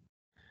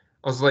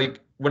 I was like,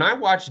 when I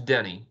watch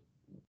Denny,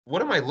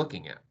 what am I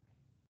looking at?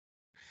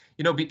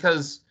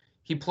 Because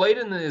he played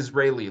in the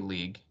Israeli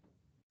League,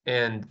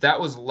 and that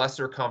was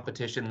lesser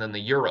competition than the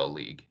Euro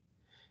League.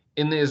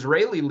 In the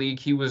Israeli League,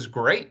 he was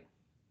great.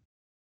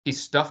 He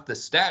stuffed the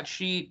stat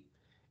sheet,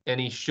 and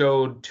he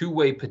showed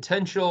two-way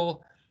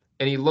potential,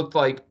 and he looked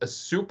like a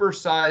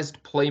supersized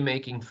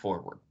playmaking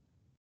forward,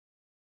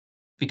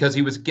 because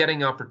he was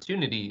getting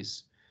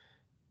opportunities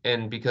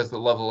and because the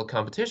level of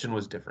competition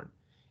was different.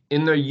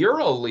 In the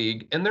Euro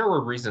League, and there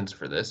were reasons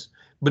for this,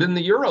 but in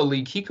the Euro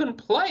League, he couldn't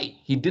play.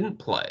 He didn't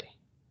play.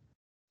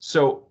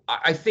 So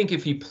I think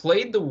if he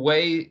played the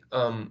way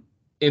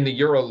in the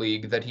Euro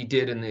League that he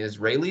did in the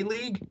Israeli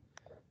League,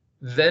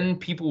 then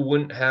people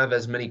wouldn't have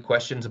as many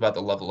questions about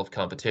the level of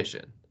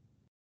competition.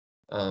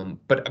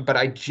 But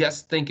I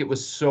just think it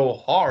was so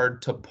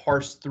hard to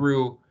parse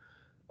through.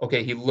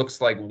 Okay, he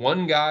looks like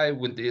one guy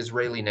with the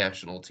Israeli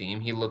national team.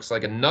 He looks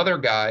like another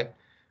guy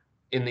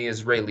in the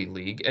Israeli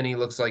League, and he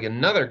looks like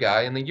another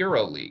guy in the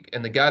Euro League.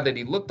 And the guy that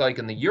he looked like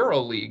in the Euro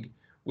League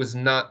was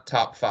not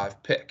top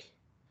 5 pick.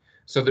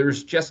 So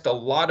there's just a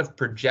lot of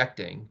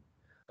projecting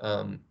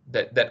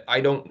that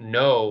I don't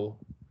know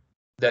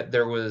that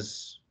there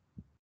was.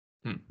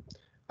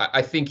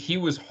 I think he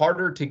was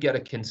harder to get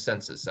a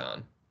consensus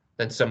on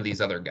than some of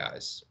these other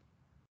guys.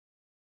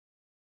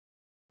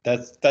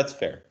 That's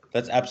fair.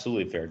 That's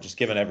absolutely fair. Just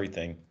given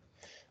everything.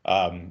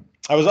 I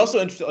was also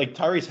interested. Like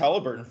Tyrese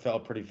Halliburton fell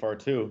pretty far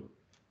too.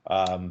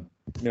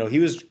 He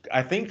was.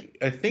 I think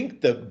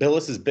the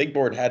Billis's big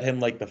board had him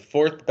like the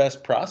 4th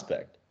best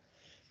prospect.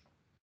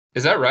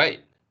 Is that right?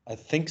 I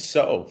think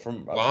so.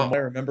 From what I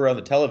remember on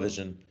the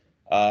television,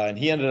 and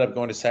he ended up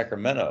going to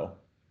Sacramento.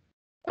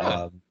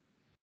 Huh.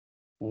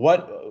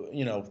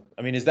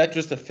 Is that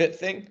just a fit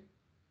thing?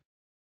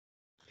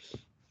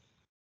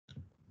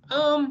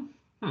 I'm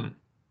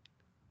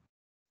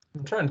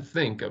trying to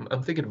think.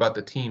 I'm thinking about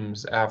the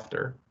teams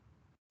after.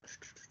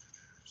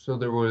 So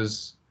there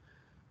was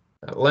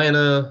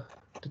Atlanta,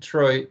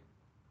 Detroit,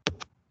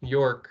 New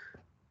York.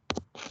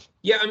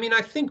 Yeah, I mean,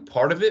 I think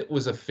part of it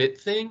was a fit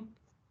thing.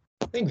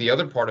 I think the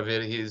other part of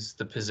it is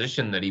the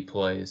position that he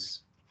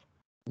plays.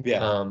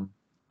 Yeah.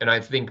 And I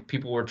think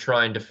people were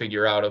trying to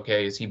figure out,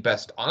 okay, is he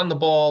best on the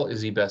ball?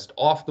 Is he best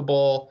off the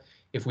ball?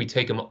 If we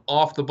take him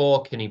off the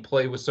ball, can he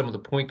play with some of the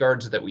point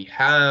guards that we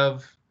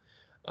have?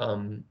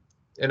 And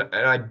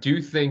I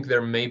do think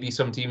there may be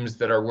some teams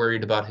that are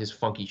worried about his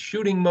funky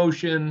shooting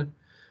motion.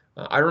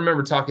 I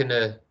remember talking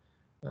to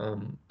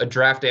a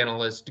draft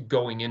analyst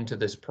going into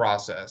this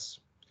process,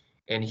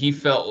 and he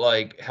felt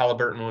like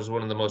Halliburton was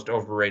one of the most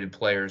overrated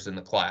players in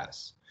the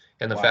class.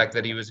 And the fact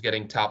that he was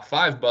getting top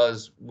 5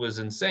 buzz was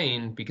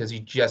insane because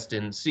he just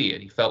didn't see it.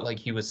 He felt like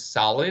he was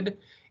solid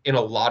in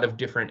a lot of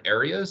different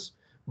areas,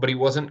 but he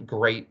wasn't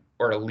great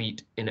or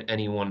elite in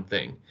any one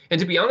thing.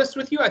 And to be honest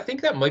with you, I think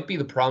that might be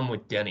the problem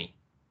with Denny,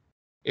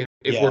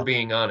 if we're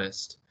being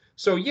honest.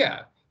 So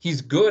yeah,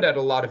 he's good at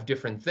a lot of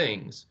different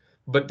things,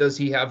 but does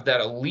he have that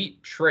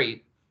elite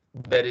trait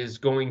that is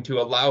going to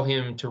allow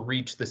him to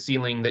reach the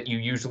ceiling that you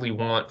usually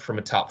want from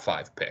a top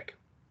 5 pick?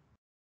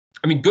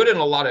 I mean, good in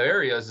a lot of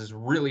areas is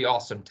really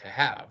awesome to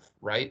have,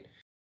 right?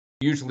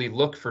 You usually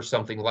look for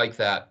something like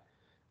that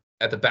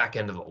at the back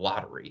end of the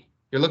lottery.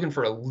 You're looking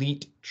for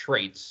elite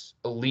traits,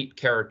 elite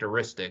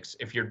characteristics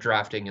if you're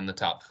drafting in the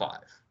top 5.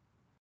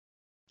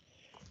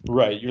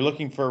 Right. You're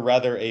looking for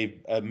rather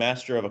a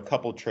master of a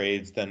couple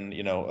trades than,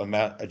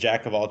 a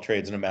jack of all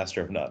trades and a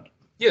master of none.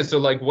 Yeah, so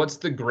like what's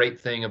the great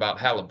thing about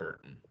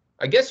Halliburton?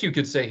 I guess you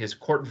could say his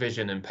court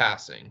vision and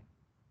passing.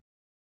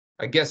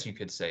 I guess you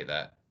could say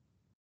that.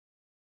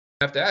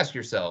 You have to ask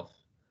yourself,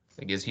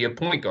 like, is he a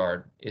point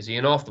guard? Is he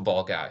an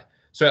off-the-ball guy?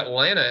 So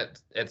Atlanta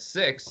at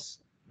 6,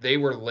 they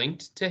were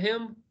linked to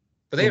him,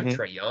 but they have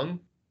Trae Young.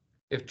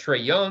 They have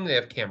Trae Young. They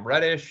have Cam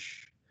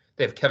Reddish.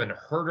 They have Kevin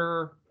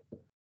Huerter.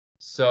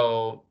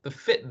 So the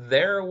fit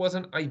there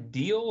wasn't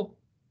ideal.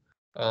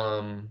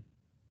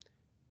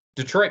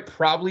 Detroit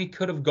probably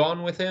could have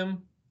gone with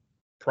him.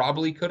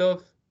 Probably could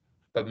have.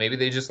 But maybe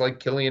they just like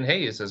Killian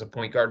Hayes as a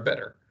point guard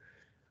better.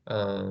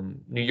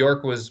 New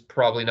York was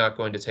probably not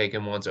going to take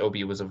him once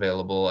Obi was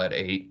available at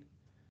 8.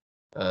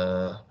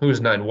 Who was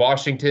 9?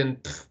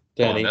 Washington.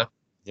 Denny.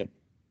 Yep.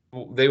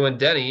 They went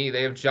Denny.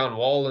 They have John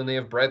Wall and they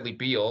have Bradley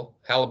Beal.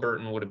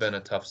 Halliburton would have been a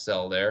tough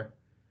sell there.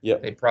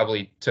 Yep. They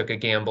probably took a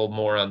gamble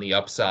more on the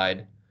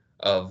upside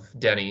of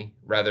Denny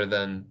rather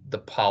than the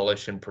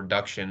polish and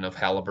production of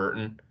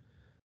Halliburton.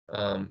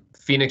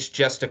 Phoenix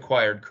just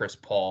acquired Chris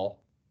Paul.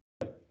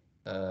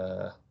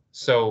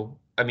 So,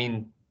 I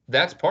mean,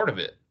 that's part of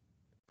it.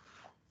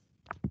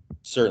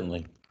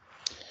 Certainly.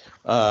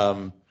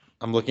 I'm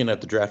looking at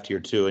the draft here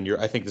too, and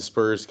I think the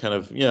Spurs kind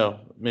of,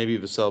 maybe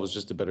Vassell was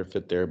just a better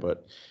fit there,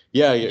 but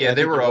yeah,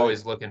 they were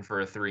always looking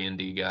for a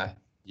 3-and-D guy.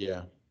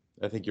 Yeah,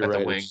 I think you're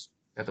right.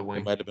 At the wing,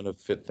 it might have been a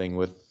fit thing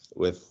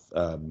with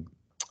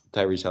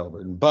Tyrese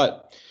Halliburton,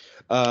 but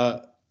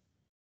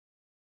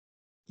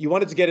you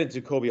wanted to get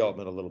into Kobe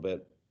Altman a little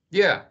bit,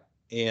 yeah,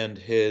 and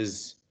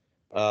his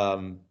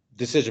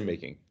decision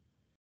making,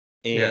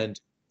 and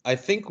I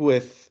think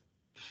I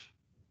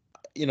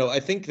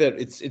think that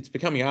it's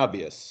becoming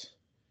obvious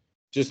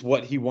just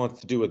what he wants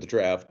to do with the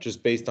draft,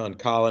 just based on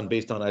Colin,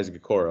 based on Isaac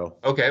Okoro.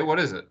 Okay, what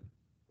is it?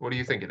 What do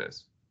you think it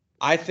is?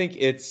 I think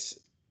it's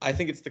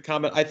the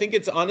comment. I think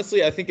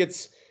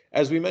it's,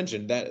 as we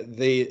mentioned, that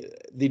the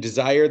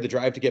desire, the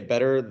drive to get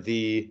better,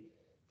 the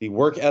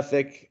work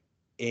ethic,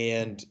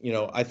 and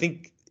I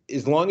think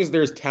as long as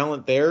there's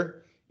talent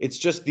there, it's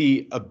just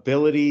the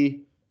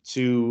ability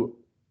to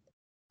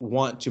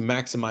want to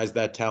maximize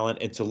that talent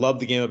and to love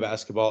the game of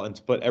basketball and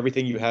to put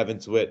everything you have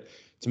into it,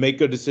 to make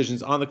good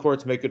decisions on the court,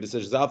 to make good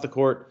decisions off the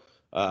court,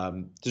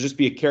 to just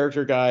be a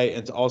character guy,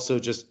 and to also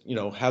just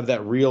have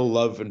that real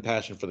love and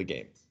passion for the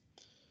game.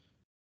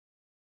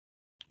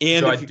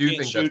 And so if you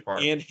can't shoot,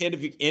 and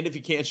if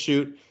you can't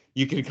shoot,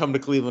 you can come to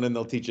Cleveland and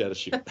they'll teach you how to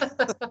shoot.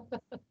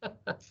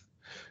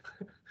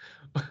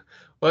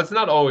 Well, that's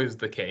not always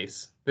the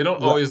case. They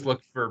don't always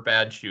look for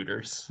bad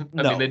shooters.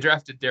 I mean, they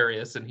drafted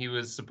Darius, and he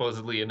was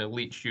supposedly an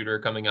elite shooter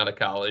coming out of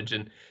college,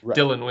 and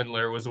Dylan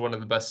Windler was one of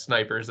the best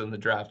snipers in the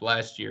draft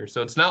last year.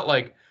 So it's not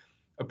like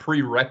a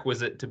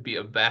prerequisite to be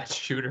a bad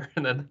shooter,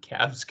 and then the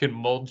Cavs can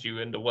mold you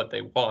into what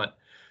they want.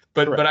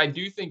 But I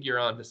do think you're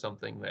onto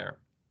something there.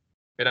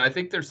 And I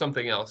think there's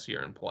something else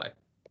here in play.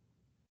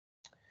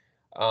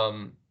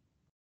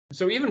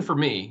 So even for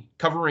me,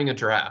 covering a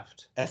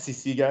draft.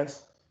 SEC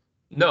guys?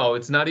 No,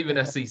 it's not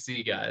even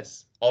SEC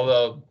guys.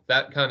 Although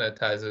that kind of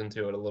ties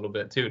into it a little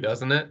bit too,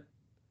 doesn't it?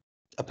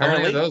 How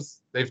many of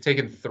those? They've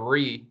taken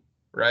 3,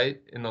 right,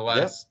 in the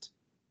last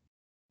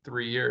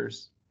 3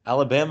 years.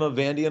 Alabama,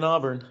 Vandy, and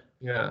Auburn.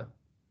 Yeah.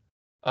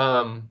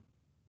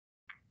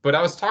 But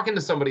I was talking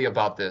to somebody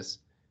about this.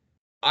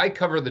 I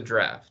cover the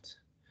draft.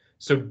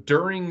 So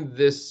during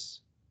this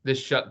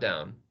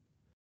shutdown,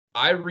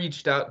 I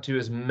reached out to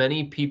as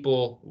many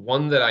people,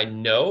 1 that I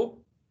know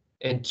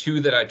and 2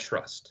 that I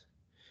trust.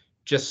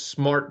 Just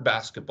smart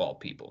basketball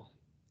people.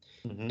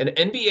 Mm-hmm. And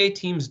NBA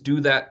teams do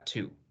that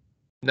too.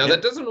 Now,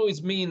 that doesn't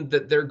always mean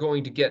that they're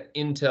going to get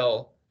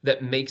intel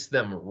that makes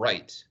them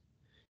right.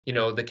 You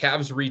know, the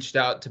Cavs reached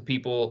out to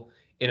people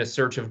in a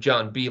search of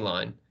John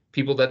Beilein,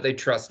 people that they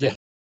trusted,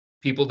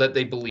 people that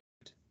they believed,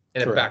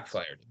 and it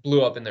backfired. It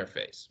blew up in their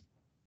face.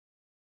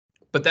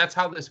 But that's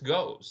how this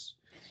goes.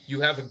 You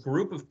have a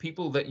group of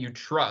people that you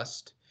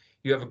trust.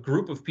 You have a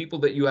group of people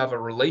that you have a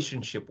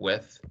relationship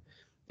with.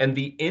 And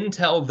the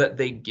intel that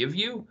they give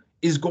you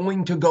is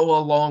going to go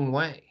a long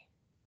way.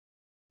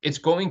 It's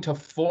going to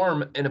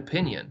form an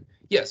opinion.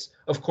 Yes,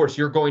 of course,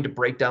 you're going to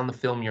break down the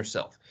film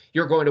yourself.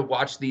 You're going to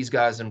watch these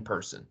guys in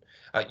person.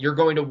 You're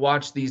going to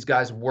watch these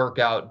guys work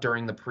out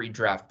during the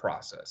pre-draft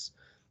process.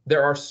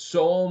 There are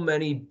so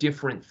many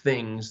different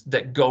things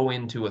that go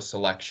into a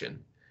selection.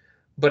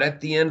 But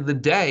at the end of the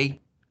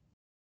day,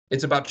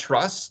 it's about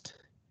trust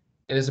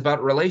and it's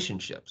about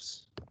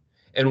relationships.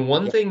 And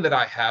one thing that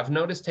I have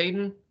noticed,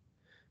 Hayden,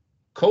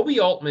 Kobe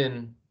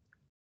Altman,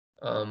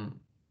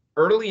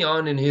 early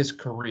on in his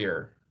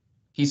career,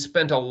 he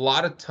spent a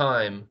lot of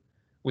time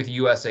with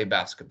USA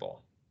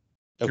Basketball.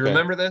 Do you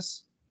remember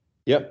this?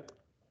 Yep.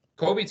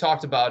 Kobe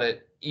talked about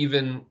it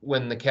even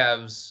when the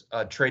Cavs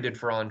traded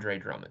for Andre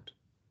Drummond.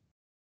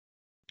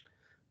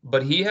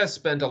 But he has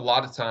spent a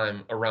lot of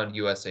time around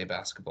USA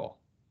Basketball.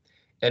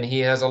 And he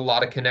has a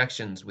lot of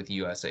connections with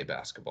USA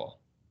Basketball.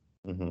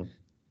 Mm-hmm.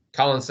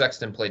 Colin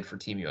Sexton played for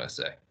Team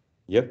USA.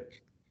 Yep.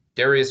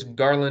 Darius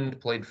Garland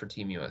played for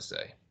Team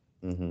USA.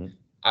 Mm-hmm.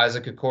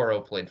 Isaac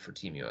Okoro played for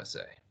Team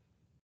USA.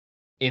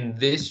 In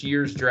this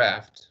year's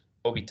draft,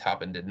 Obi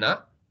Toppin did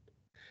not.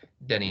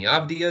 Denny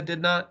Avdia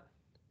did not.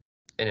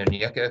 And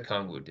Onyeka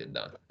Okongwu did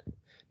not.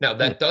 Now,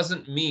 that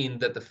doesn't mean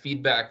that the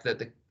feedback that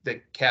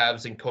the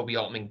Cavs and Kobe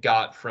Altman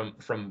got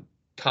from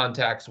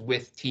contacts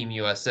with Team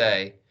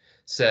USA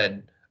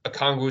said,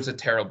 Okongwu's a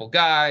terrible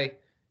guy,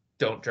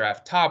 don't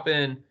draft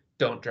Toppin,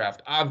 don't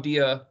draft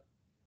Avdia.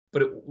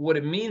 But what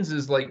it means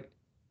is, like,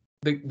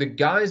 the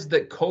guys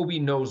that Kobe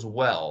knows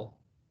well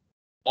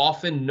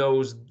often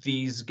knows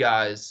these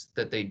guys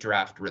that they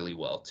draft really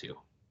well too.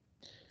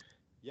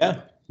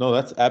 Yeah, no,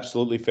 that's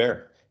absolutely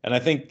fair. And I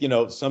think, you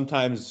know,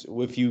 sometimes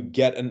if you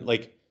get, and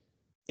like,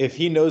 if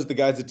he knows the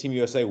guys at Team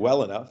USA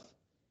well enough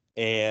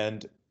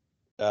and,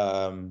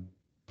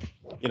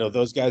 you know,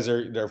 those guys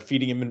are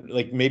feeding him,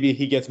 like, maybe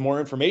he gets more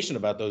information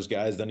about those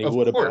guys than he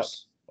would about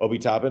Obi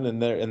Toppin,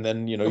 and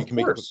then, you know, you can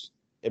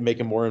make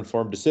a more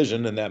informed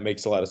decision, and that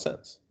makes a lot of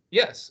sense.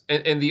 Yes.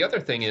 And the other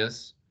thing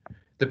is,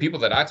 the people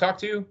that I talked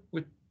to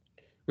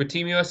with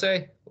Team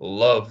USA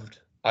loved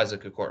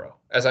Isaac Okoro,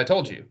 as I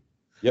told you.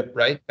 Yep.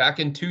 Right? Back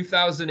in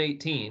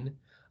 2018,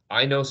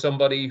 I know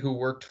somebody who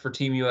worked for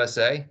Team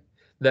USA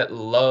that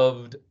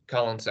loved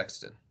Colin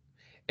Sexton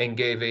and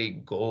gave a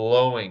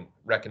glowing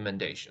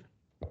recommendation.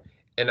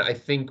 And I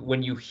think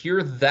when you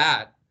hear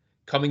that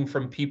coming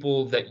from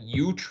people that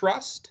you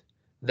trust,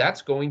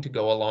 that's going to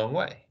go a long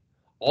way.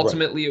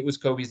 Ultimately, It was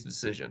Kobe's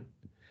decision.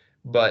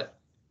 But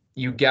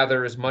you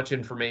gather as much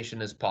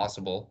information as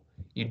possible.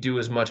 You do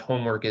as much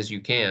homework as you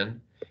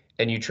can,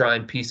 and you try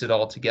and piece it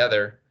all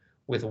together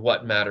with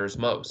what matters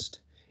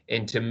most.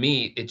 And to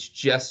me, it's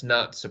just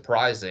not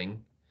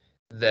surprising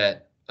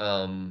that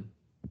the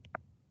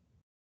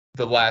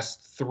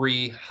last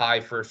 3 high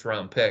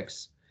first-round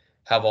picks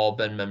have all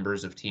been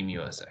members of Team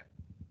USA.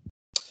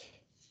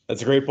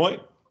 That's a great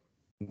point.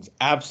 It's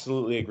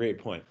absolutely a great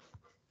point.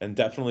 And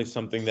definitely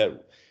something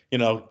that, you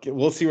know,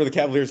 we'll see where the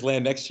Cavaliers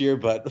land next year,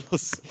 but we'll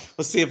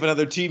see if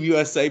another Team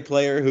USA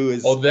player who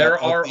is... Oh,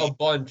 there are a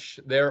bunch.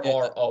 There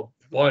are a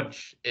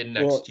bunch in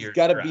next year's It's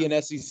got to draft. be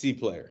an SEC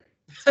player.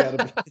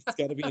 It's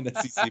got to be an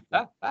SEC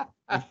player.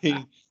 I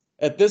mean,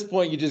 at this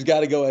point, you just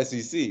got to go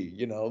SEC.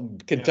 You know,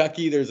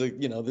 Kentucky, there's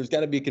got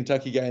to be a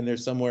Kentucky guy in there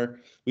somewhere.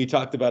 We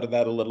talked about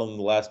that a little in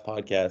the last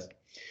podcast.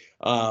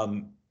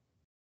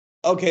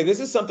 Okay, this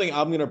is something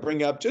I'm going to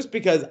bring up just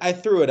because I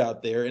threw it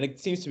out there, and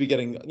it seems to be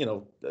getting, you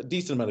know, a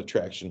decent amount of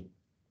traction.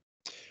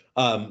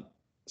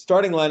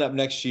 Starting lineup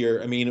next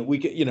year, I mean, we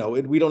could, you know,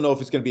 we don't know if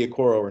it's going to be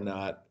Okoro or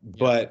not,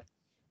 but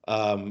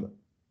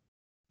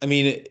I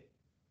mean,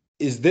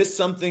 is this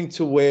something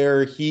to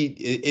where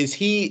is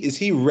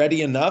he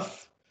ready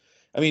enough?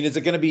 I mean, is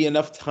it going to be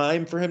enough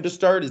time for him to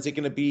start? Is he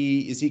going to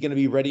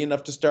be ready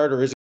enough to start,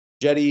 or is it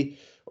Jetty,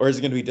 or is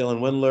it going to be Dylan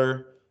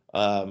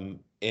Windler?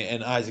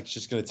 And Isaac's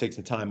just going to take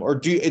some time, or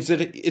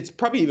it's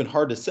probably even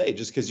hard to say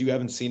just because you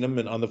haven't seen him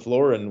on the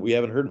floor and we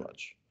haven't heard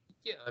much.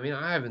 Yeah, I mean,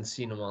 I haven't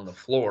seen him on the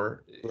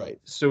floor. Right.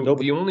 So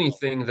the only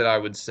thing that I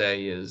would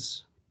say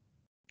is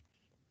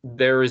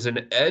there is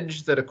an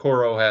edge that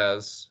Okoro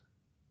has.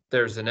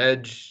 There's an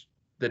edge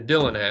that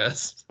Dylan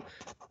has.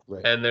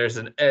 Right. And there's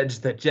an edge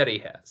that Jetty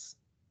has.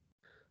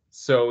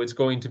 So it's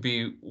going to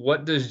be,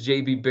 what does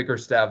JB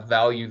Bickerstaff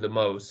value the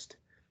most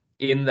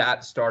in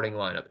that starting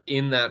lineup,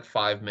 in that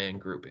 5-man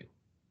grouping?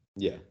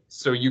 Yeah.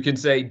 So you can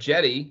say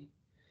Jetty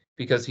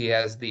because he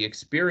has the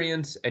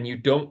experience and you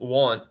don't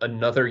want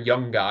another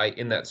young guy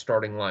in that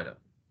starting lineup.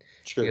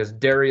 Sure. Because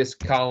Darius,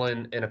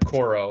 Colin, and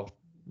Okoro,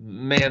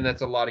 man,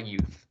 that's a lot of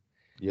youth.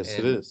 Yes,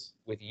 And it is.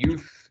 with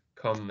youth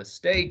come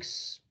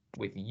mistakes.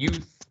 With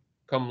youth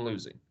come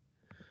losing.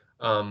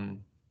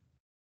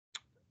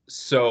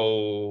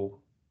 So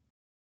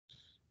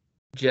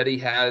Jetty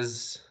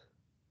has,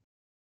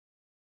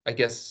 I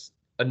guess,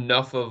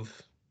 enough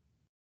of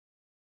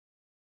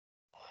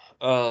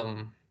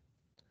a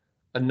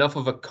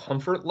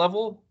comfort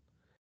level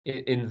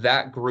in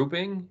that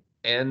grouping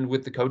and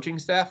with the coaching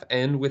staff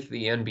and with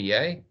the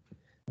NBA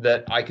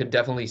that I could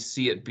definitely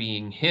see it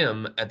being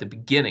him at the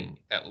beginning,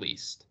 at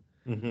least.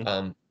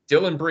 Mm-hmm.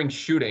 Dylan brings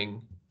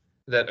shooting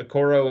that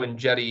Okoro and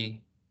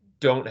Jetty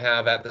don't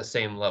have at the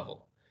same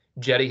level.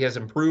 Jetty has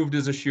improved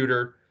as a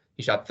shooter.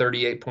 He shot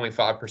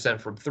 38.5%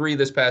 from 3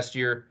 this past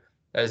year.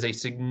 That is a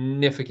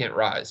significant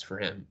rise for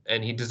him,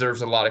 and he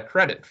deserves a lot of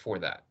credit for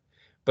that.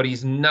 But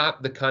he's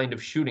not the kind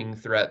of shooting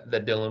threat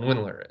that Dylan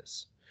Windler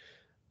is.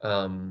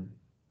 And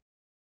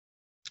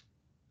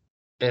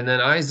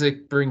then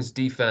Isaac brings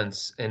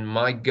defense, and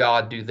my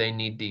God, do they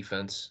need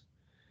defense.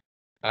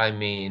 I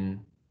mean,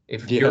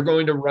 if you're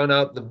going to run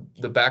out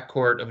the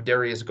backcourt of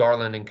Darius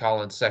Garland and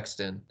Colin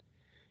Sexton,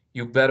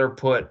 you better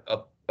put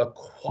a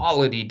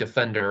quality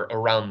defender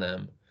around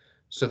them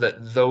so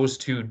that those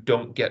two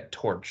don't get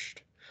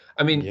torched.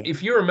 I mean,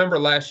 if you remember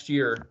last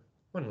year,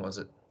 when was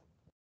it?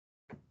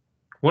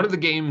 One of the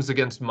games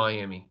against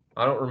Miami.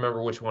 I don't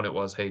remember which one it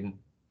was, Hayden.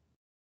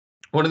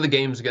 One of the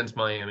games against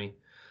Miami.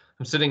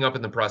 I'm sitting up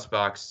in the press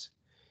box,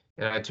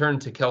 and I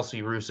turned to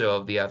Kelsey Russo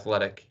of The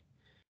Athletic,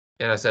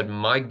 and I said,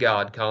 my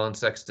God, Colin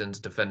Sexton's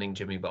defending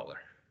Jimmy Butler.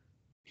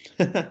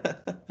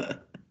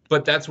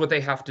 But that's what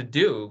they have to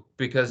do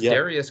because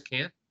Darius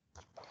can't.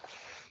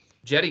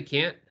 Jetty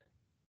can't.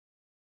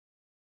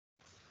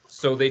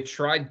 So they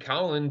tried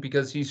Colin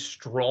because he's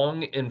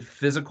strong and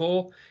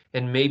physical,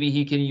 and maybe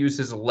he can use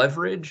his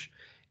leverage,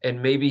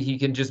 and maybe he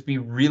can just be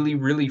really,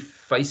 really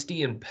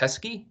feisty and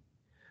pesky.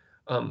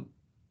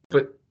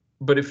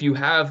 But if you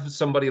have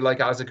somebody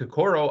like Isaac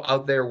Okoro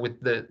out there with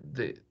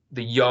the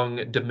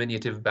young,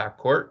 diminutive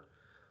backcourt,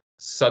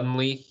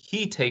 suddenly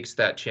he takes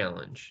that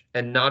challenge,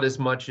 and not as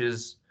much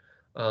as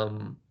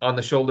on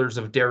the shoulders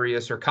of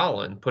Darius or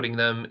Colin, putting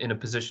them in a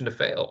position to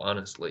fail,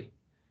 honestly.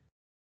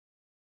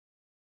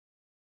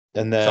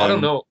 And then so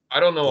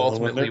I don't know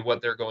ultimately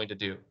what they're going to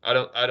do. I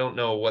don't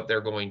know what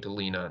they're going to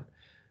lean on.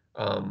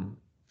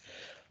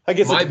 I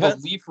guess my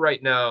belief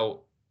right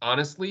now,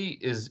 honestly,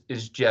 is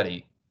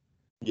Jetty.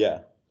 Yeah.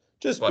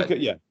 Because I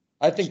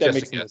think that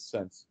makes the most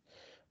sense.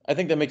 I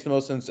think that makes the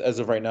most sense as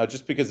of right now,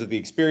 just because of the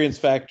experience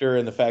factor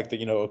and the fact that,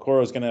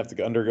 Okoro is going to have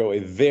to undergo a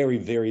very,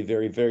 very,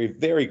 very, very,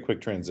 very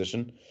quick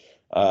transition.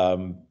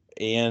 And,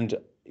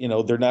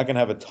 they're not going to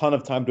have a ton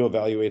of time to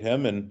evaluate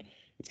him. And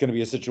it's going to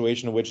be a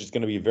situation in which it's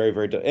going to be very,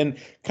 very, and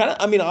kind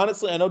of,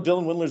 honestly, I know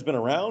Dylan Windler's been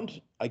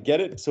around. I get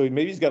it. So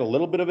maybe he's got a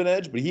little bit of an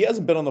edge, but he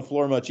hasn't been on the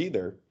floor much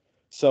either.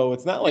 So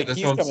it's not like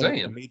he's coming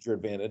with a major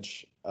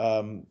advantage.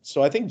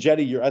 So I think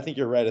Jetty, I think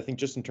you're right. I think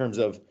just in terms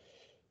of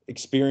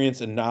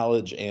experience and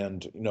knowledge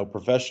and,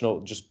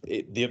 professional,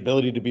 the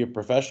ability to be a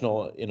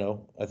professional,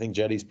 I think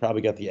Jetty's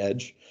probably got the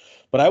edge.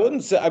 But I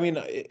wouldn't say,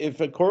 if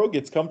Okoro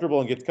gets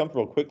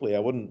comfortable quickly, I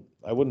wouldn't,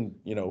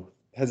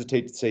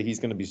 hesitate to say he's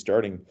going to be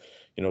starting,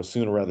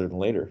 sooner rather than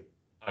later.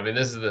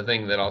 This is the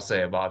thing that I'll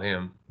say about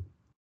him.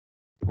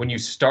 When you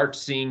start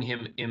seeing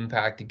him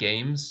impact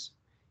games,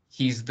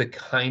 he's the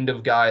kind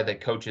of guy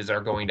that coaches are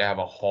going to have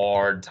a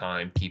hard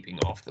time keeping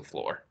off the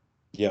floor.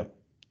 Yep.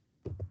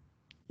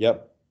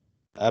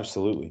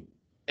 Absolutely.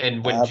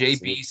 And when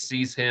JB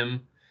sees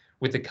him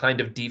with the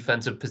kind of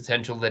defensive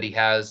potential that he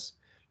has,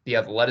 the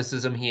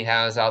athleticism he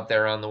has out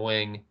there on the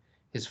wing,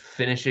 his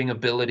finishing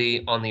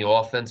ability on the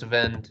offensive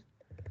end,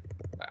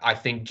 I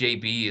think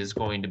JB is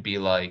going to be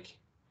like,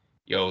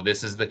 yo,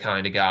 this is the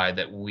kind of guy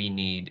that we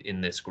need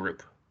in this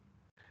group.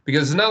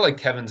 Because it's not like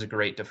Kevin's a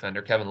great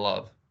defender, Kevin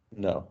Love.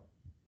 No.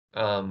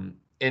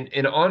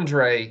 And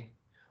Andre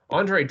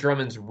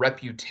Drummond's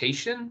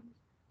reputation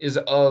is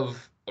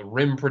of a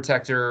rim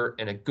protector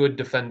and a good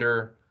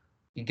defender.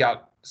 He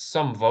got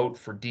some vote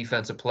for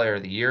Defensive Player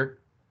of the Year,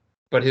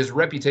 but his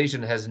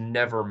reputation has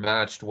never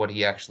matched what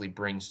he actually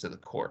brings to the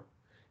court.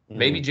 Mm-hmm.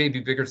 Maybe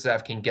JB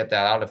Bickerstaff can get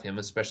that out of him,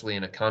 especially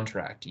in a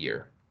contract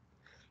year.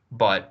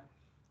 But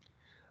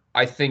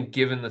I think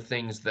given the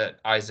things that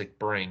Isaac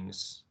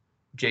brings,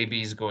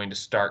 JB is going to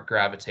start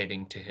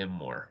gravitating to him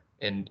more.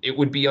 And it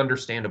would be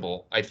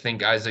understandable. I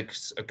think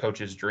Isaac's a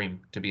coach's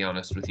dream, to be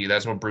honest with you.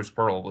 That's what Bruce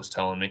Pearl was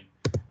telling me.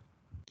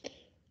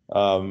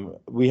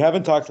 We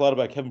haven't talked a lot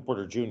about Kevin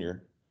Porter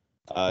Jr.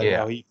 And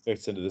how he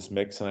fits into this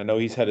mix. And I know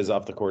he's had his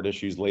off the court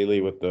issues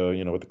lately with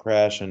the, with the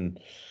crash and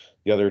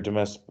the other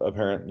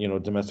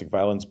domestic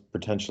violence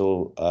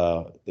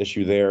potential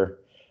issue there.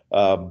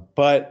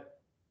 But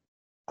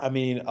I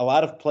mean, a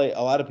lot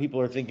of people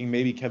are thinking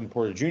maybe Kevin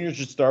Porter Jr.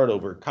 should start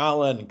over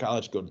Colin, and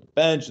Colin should go to the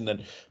bench, and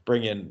then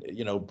bring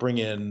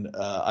in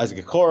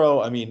Isaac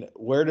Okoro. I mean,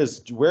 where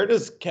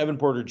does Kevin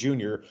Porter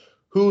Jr.,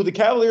 who the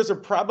Cavaliers are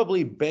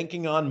probably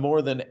banking on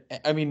more than,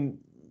 I mean,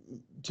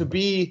 to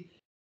be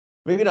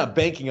maybe not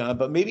banking on,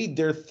 but maybe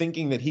they're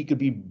thinking that he could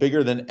be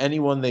bigger than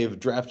anyone they've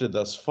drafted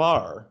thus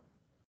far.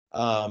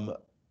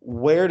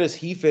 Where does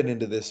he fit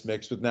into this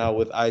mix with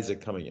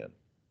Isaac coming in?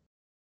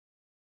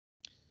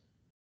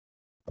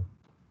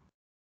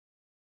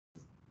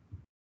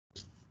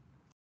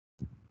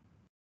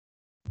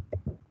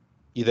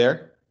 You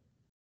there?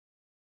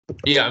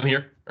 Yeah, I'm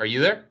here. Are you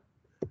there?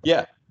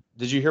 Yeah.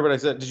 Did you hear what I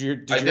said? Did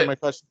you hear my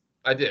question?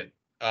 I did.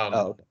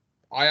 Okay.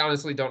 I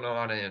honestly don't know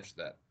how to answer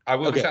that. I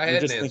wish I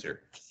had an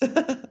answer.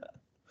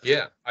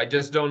 Yeah, I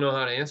just don't know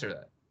how to answer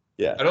that.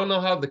 Yeah. I don't know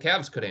how the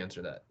Cavs could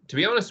answer that, to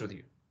be honest with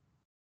you.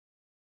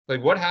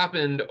 Like, what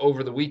happened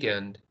over the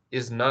weekend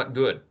is not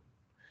good.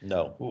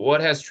 No.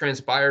 What has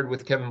transpired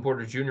with Kevin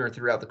Porter Jr.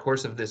 throughout the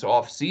course of this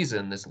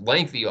offseason, this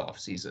lengthy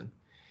offseason,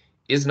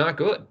 is not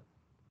good.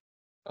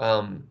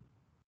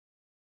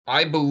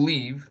 I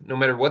believe, no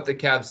matter what the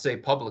Cavs say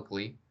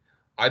publicly,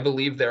 I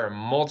believe there are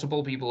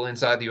multiple people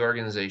inside the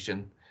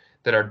organization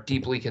that are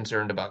deeply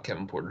concerned about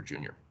Kevin Porter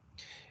Jr.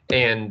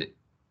 And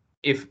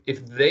if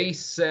they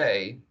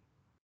say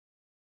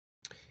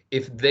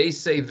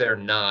they're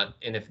not,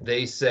 and if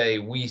they say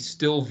we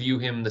still view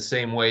him the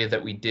same way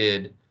that we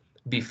did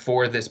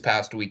before this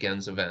past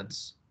weekend's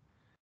events,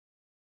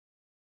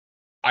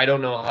 I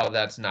don't know how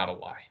that's not a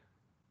lie.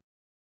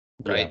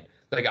 Right? Yeah.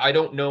 Like, I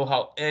don't know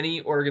how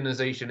any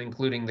organization,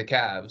 including the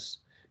Cavs,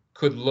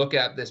 could look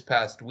at this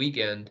past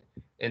weekend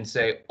and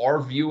say,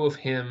 our view of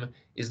him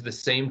is the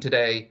same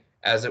today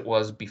as it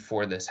was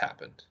before this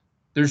happened.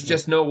 There's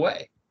just no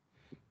way.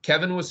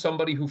 Kevin was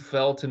somebody who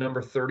fell to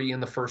number 30 in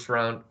the first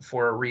round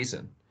for a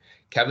reason.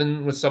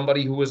 Kevin was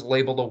somebody who was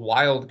labeled a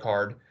wild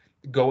card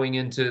going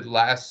into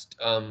last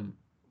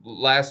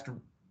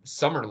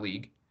summer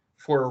league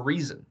for a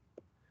reason.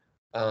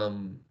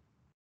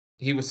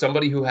 He was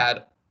somebody who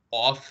had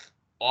off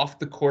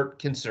the court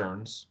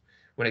concerns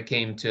when it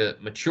came to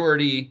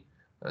maturity,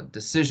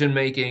 decision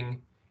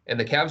making, and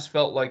the Cavs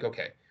felt like,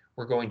 okay,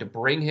 we're going to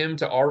bring him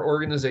to our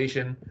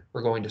organization.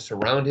 We're going to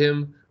surround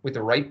him with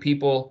the right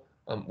people.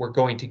 We're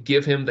going to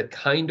give him the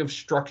kind of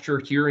structure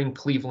here in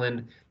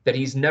Cleveland that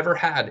he's never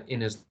had in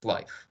his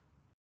life.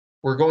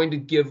 We're going to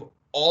give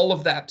all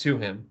of that to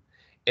him,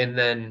 and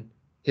then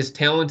his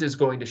talent is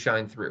going to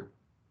shine through.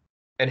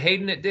 And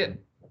Hayden, it did.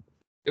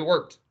 It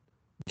worked.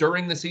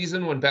 During the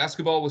season when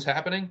basketball was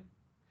happening,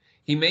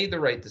 he made the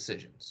right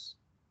decisions.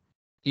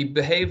 He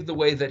behaved the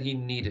way that he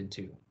needed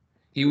to.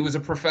 He was a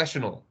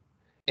professional,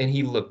 and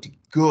he looked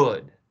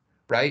good,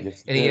 right?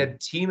 Yes, and he had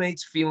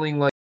teammates feeling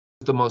like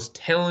the most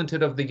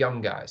talented of the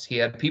young guys. He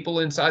had people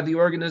inside the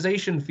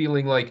organization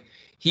feeling like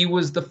he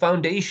was the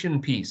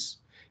foundation piece.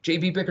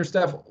 J.B.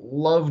 Bickerstaff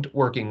loved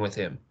working with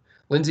him.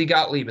 Lindsey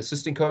Gottlieb,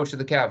 assistant coach of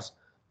the Cavs,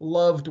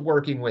 loved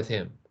working with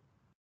him.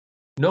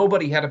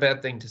 Nobody had a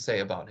bad thing to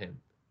say about him.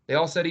 They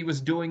all said he was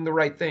doing the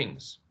right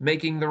things,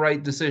 making the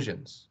right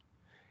decisions,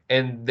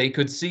 and they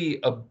could see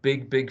a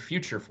big, big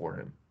future for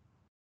him.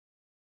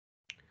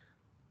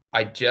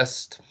 How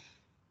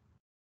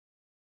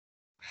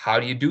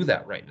do you do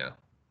that right now?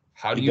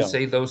 How do you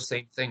say those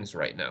same things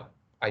right now?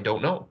 I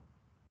don't know.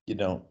 You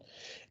don't.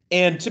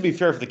 And to be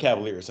fair for the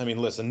Cavaliers, I mean,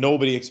 listen,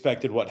 nobody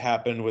expected what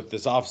happened with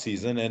this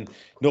offseason, and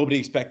nobody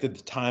expected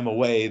the time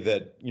away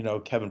that,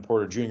 Kevin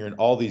Porter Jr. and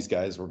all these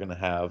guys were going to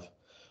have.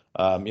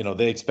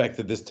 They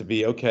expected this to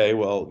be, okay,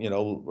 well,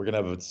 we're going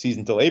to have a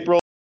season till April,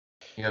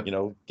 yep.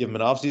 Give them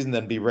an offseason,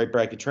 then be right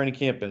back at training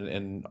camp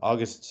in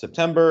August,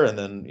 September, and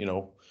then,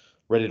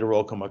 ready to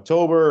roll come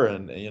October.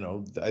 And,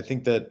 I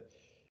think that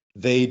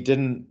they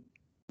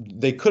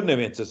couldn't have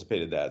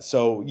anticipated that.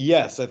 So,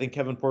 yes, I think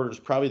Kevin Porter is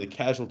probably the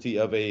casualty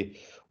of a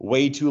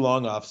way too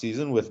long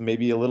offseason with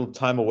maybe a little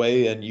time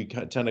away, and you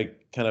kind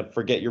of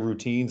forget your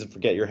routines and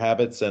forget your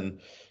habits and,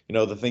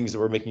 the things that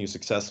were making you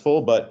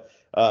successful. But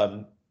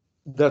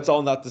that's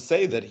all not to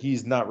say that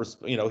he's not,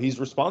 he's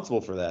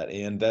responsible for that.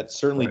 And that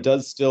certainly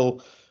does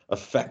still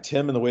affect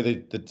him in the way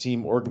that the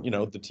team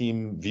the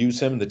team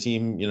views him, and the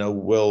team,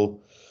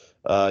 will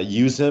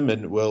use him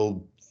and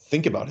will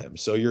think about him.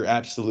 So you're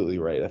absolutely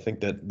right. I think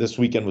that this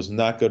weekend was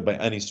not good by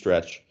any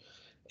stretch.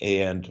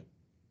 And,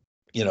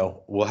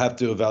 we'll have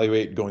to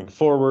evaluate going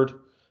forward.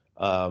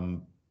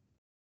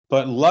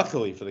 But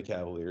luckily for the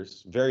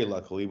Cavaliers, very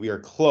luckily, we are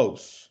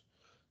close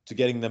to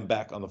getting them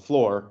back on the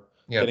floor,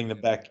 getting them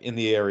back in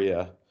the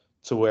area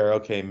to where,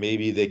 okay,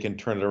 maybe they can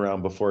turn it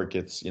around before it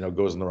gets,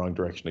 goes in the wrong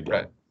direction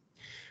again.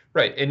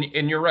 Right.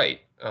 And you're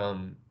right.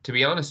 To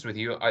be honest with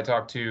you, I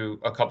talked to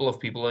a couple of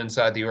people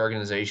inside the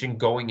organization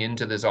going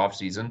into this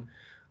offseason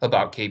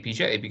about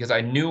KPJ because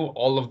I knew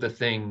all of the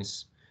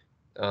things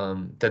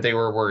that they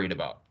were worried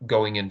about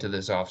going into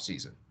this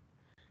offseason.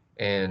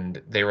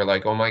 And they were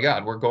like, oh my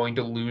God, we're going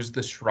to lose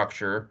the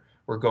structure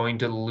We're going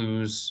to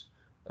lose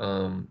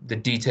the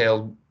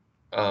detailed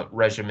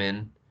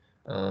regimen,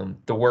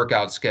 the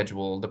workout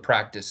schedule, the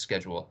practice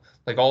schedule,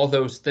 like all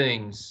those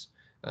things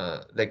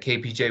that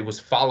KPJ was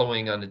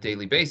following on a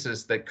daily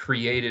basis that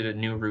created a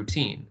new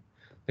routine.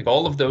 Like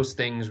all of those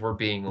things were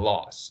being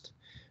lost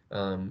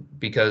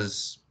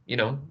because,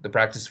 the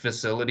practice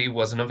facility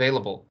wasn't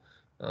available,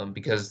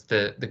 because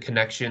the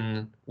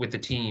connection with the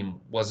team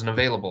wasn't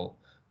available.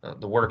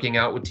 The working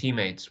out with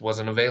teammates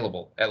wasn't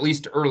available, at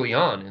least early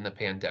on in the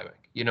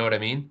pandemic. You know what I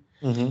mean?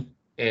 Mm-hmm.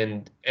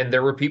 And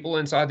there were people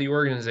inside the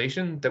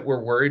organization that were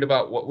worried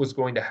about what was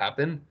going to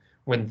happen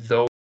when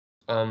those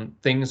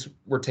things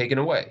were taken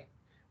away,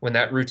 when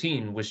that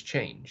routine was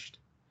changed.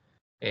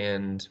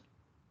 And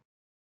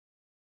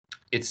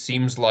it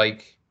seems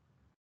like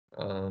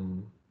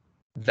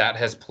that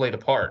has played a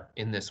part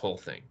in this whole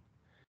thing.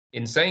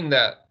 In saying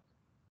that,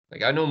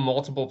 like, I know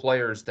multiple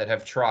players that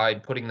have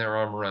tried putting their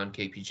arm around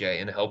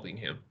KPJ and helping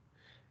him,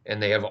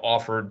 and they have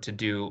offered to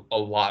do a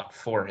lot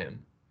for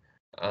him.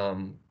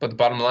 But the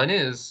bottom line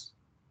is,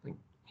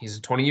 he's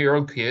a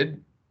 20-year-old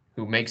kid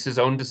who makes his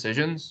own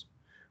decisions,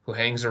 who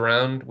hangs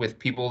around with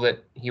people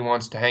that he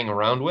wants to hang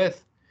around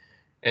with,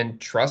 and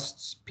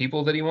trusts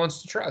people that he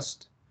wants to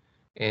trust.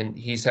 And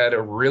he's had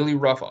a really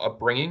rough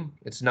upbringing.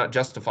 It's not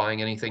justifying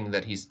anything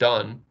that he's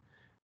done,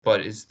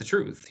 but it's the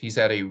truth. He's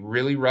had a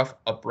really rough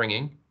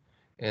upbringing,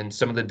 and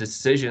some of the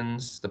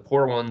decisions, the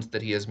poor ones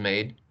that he has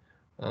made,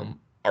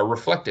 are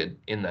reflected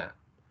in that.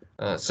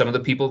 Some of the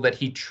people that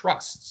he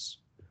trusts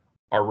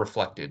are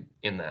reflected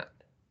in that.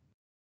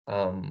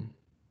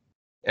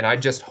 And I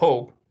just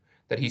hope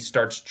that he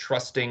starts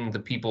trusting the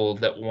people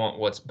that want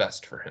what's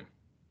best for him.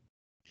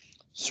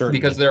 Certainly.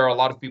 Because there are a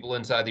lot of people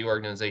inside the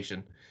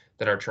organization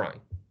that are trying.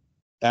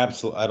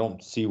 Absolutely. I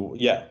don't see.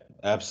 Yeah,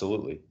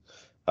 absolutely.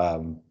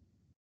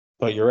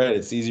 But you're right.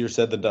 It's easier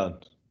said than done.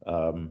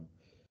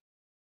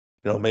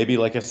 Maybe,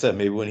 like I said,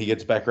 maybe when he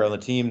gets back around the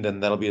team,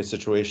 then that'll be a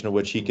situation in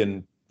which he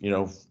can,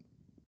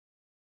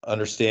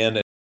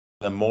 understand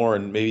them more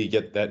and maybe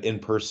get that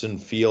in-person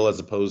feel as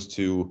opposed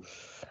to,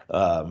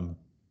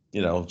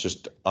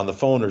 just on the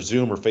phone or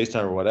Zoom or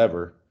FaceTime or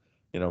whatever.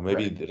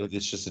 Maybe right.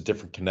 It's just a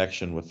different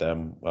connection with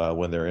them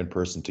when they're in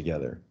person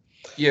together.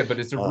 Yeah, but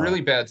it's a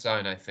really bad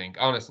sign, I think.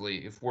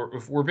 Honestly, if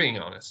we're being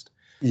honest,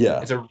 yeah,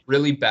 it's a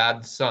really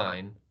bad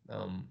sign.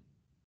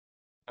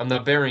 I'm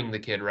not burying the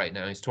kid right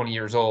now. He's 20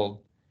 years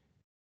old.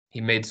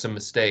 He made some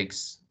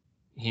mistakes.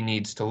 He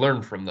needs to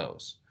learn from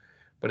those.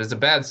 But it's a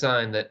bad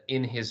sign that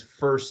in his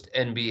first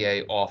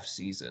NBA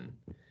offseason,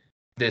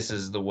 this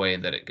is the way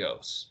that it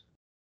goes.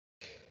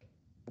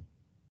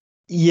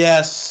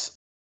 Yes.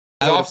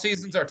 Off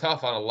seasons are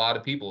tough on a lot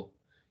of people.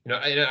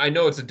 I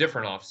know it's a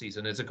different off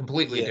season. It's a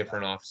completely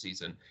different off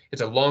season.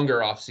 It's a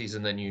longer off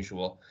season than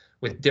usual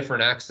with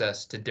different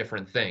access to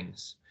different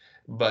things.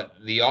 But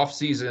the off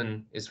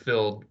season is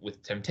filled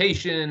with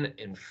temptation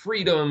and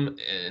freedom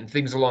and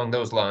things along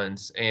those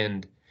lines.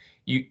 And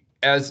you,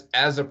 as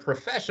a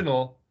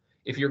professional,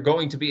 if you're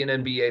going to be an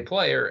NBA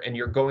player and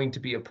you're going to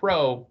be a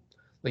pro,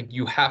 like,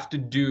 you have to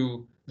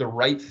do the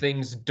right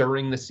things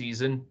during the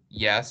season.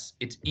 Yes,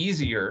 it's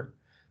easier,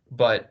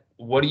 but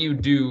what do you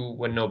do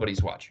when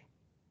nobody's watching?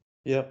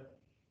 Yep.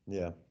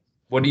 Yeah.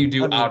 What do you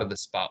do out of the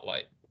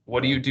spotlight?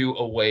 What do you do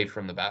away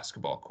from the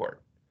basketball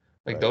court?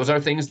 Like, those are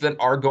things that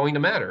are going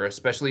to matter,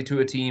 especially to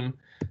a team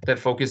that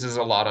focuses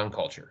a lot on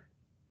culture.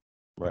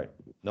 Right.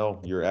 No,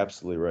 you're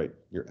absolutely right.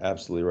 You're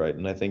absolutely right.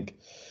 And I think,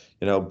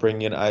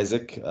 bringing in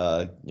Isaac,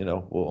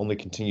 will only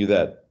continue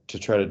that to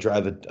try to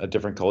drive a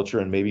different culture.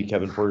 And maybe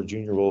Kevin Porter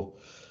Jr. will,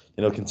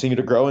 continue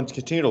to grow and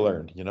continue to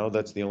learn.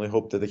 That's the only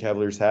hope that the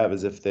Cavaliers have,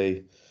 is if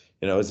they,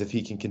 as if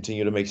he can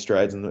continue to make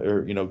strides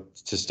to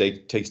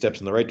take steps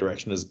in the right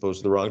direction as opposed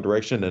to the wrong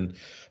direction. And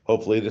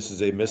hopefully this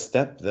is a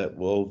misstep that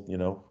will,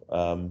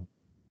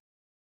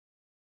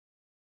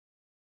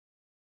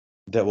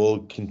 that will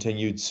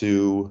continue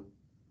to,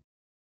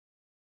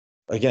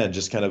 again,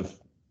 just kind of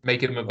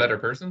make him a better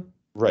person.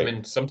 Right. I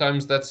mean,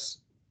 sometimes that's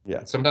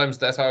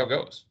how it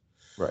goes.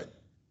 Right.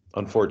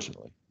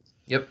 Unfortunately.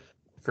 Yep.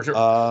 For sure.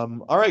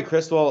 All right,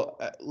 Chris. Well,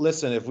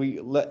 listen, if we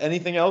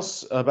anything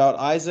else about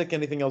Isaac,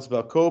 anything else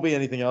about Kobe,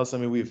 anything else? I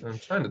mean, I'm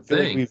trying to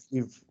think.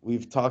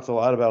 We've talked a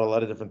lot about a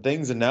lot of different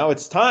things, and now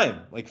it's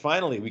time. Like,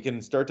 finally, we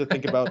can start to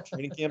think about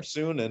training camp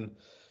soon,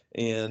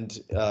 and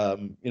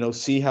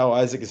see how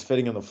Isaac is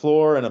fitting on the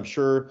floor. And I'm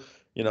sure,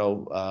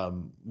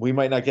 we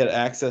might not get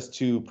access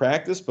to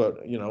practice, but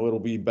it'll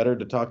be better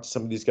to talk to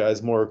some of these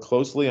guys more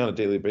closely on a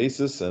daily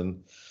basis.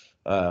 And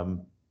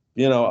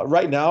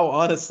right now,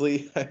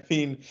 honestly, I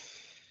mean,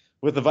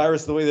 with the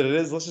virus the way that it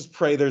is, let's just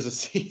pray there's a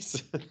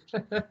season.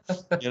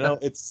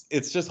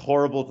 It's just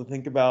horrible to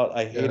think about.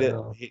 I hate it.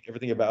 I hate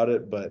everything about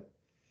it, but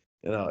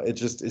it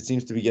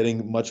seems to be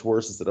getting much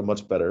worse instead of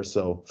much better.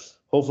 So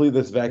hopefully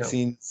this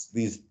vaccines,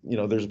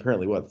 there's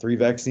apparently 3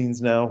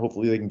 vaccines now.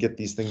 Hopefully they can get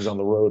these things on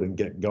the road and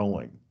get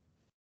going.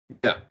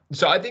 Yeah.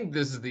 So I think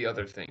this is the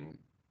other thing.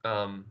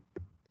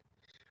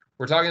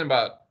 We're talking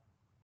about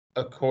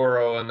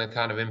Okoro and the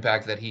kind of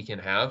impact that he can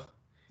have.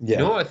 Yeah.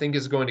 You know what I think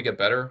is going to get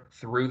better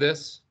through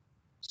this?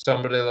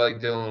 Somebody like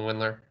Dylan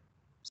Windler.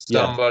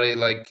 Somebody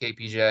like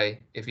KPJ,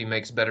 if he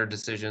makes better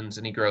decisions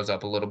and he grows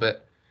up a little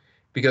bit.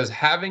 Because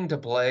having to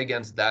play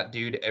against that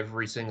dude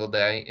every single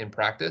day in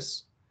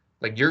practice,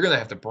 like, you're going to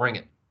have to bring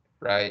it,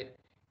 right?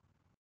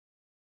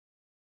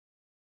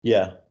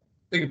 Yeah.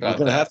 Think about You're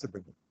going to that. have to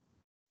bring it.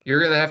 You're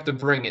going to have to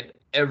bring it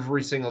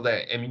every single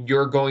day. I mean,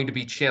 you're going to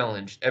be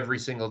challenged every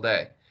single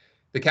day.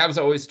 The Cavs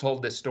always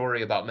told this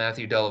story about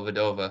Matthew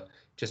Dellavedova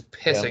just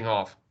pissing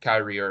off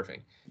Kyrie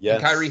Irving. Yes.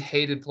 And Kyrie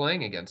hated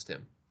playing against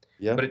him.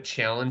 Yeah. But it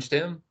challenged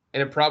him,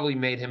 and it probably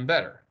made him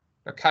better.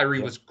 Now,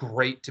 Kyrie was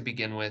great to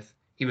begin with.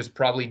 He was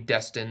probably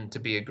destined to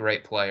be a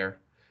great player.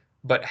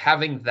 But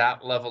having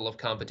that level of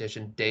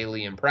competition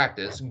daily in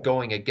practice,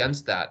 going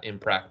against that in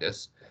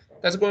practice,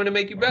 that's going to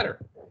make you better.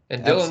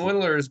 And Dylan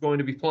Windler is going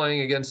to be playing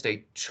against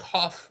a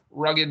tough,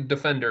 rugged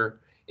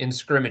defender in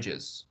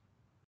scrimmages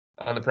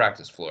on the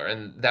practice floor.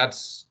 And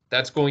that's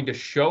going to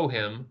show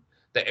him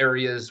the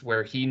areas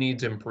where he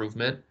needs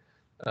improvement,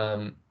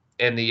 and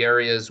the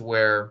areas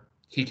where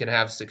he can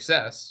have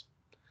success.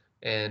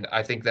 And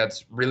I think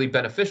that's really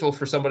beneficial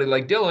for somebody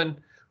like Dylan,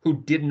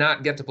 who did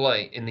not get to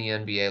play in the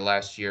NBA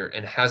last year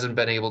and hasn't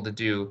been able to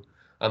do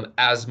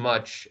as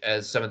much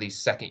as some of these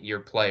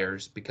second-year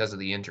players because of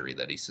the injury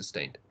that he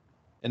sustained.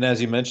 And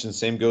as you mentioned,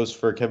 same goes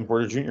for Kevin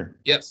Porter Jr.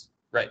 Yes,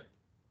 right.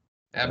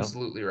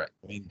 Absolutely right.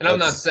 I mean, and I'm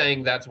not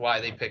saying that's why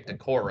they picked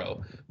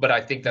Okoro, but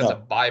I think that's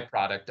a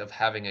byproduct of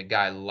having a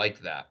guy like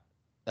that.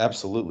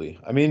 Absolutely.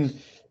 I mean,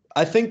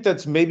 I think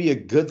that's maybe a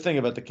good thing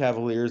about the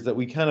Cavaliers that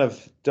we kind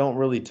of don't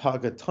really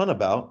talk a ton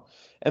about.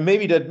 And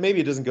maybe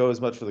it doesn't go as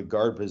much for the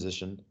guard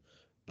position,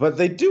 but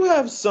they do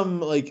have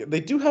some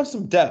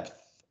depth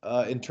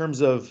in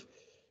terms of,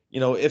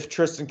 if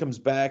Tristan comes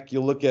back, you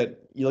look at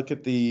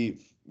the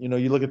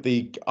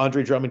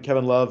Andre Drummond,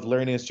 Kevin Love,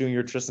 Larry Nance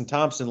Jr., Tristan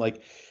Thompson,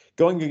 like,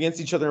 going against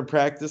each other in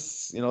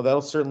practice,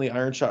 that'll certainly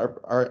iron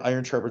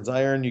sharpens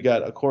iron. You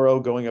got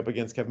Okoro going up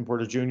against Kevin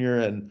Porter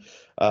Jr. and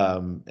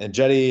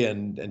Jetty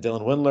and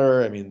Dylan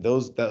Windler. I mean,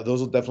 those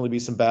will definitely be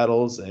some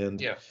battles.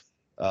 And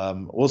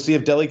we'll see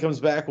if Delly comes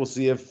back. We'll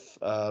see if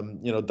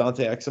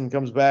Dante Exum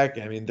comes back.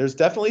 I mean, there's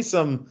definitely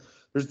some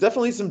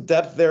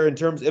depth there in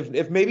terms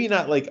if maybe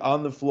not like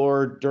on the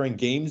floor during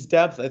games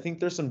depth. I think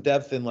there's some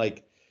depth in,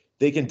 like,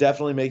 they can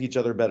definitely make each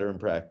other better in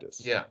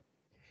practice. Yeah.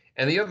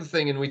 And the other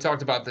thing, and we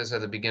talked about this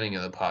at the beginning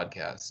of the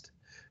podcast,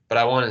 but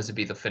I want it to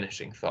be the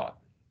finishing thought.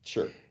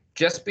 Sure.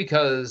 Just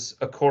because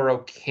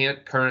Okoro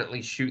can't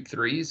currently shoot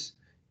threes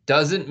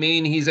doesn't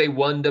mean he's a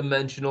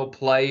one-dimensional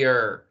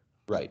player.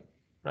 Right.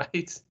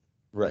 Right?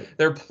 Right.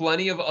 There are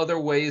plenty of other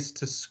ways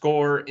to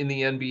score in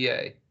the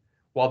NBA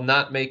while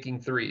not making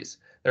threes.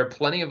 There are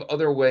plenty of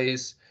other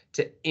ways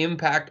to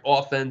impact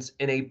offense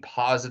in a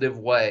positive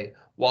way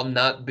while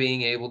not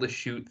being able to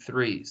shoot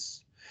threes.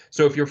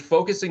 So if you're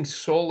focusing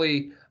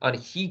solely on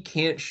he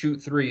can't shoot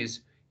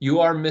threes, you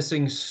are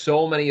missing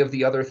so many of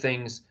the other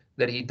things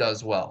that he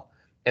does well.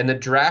 And the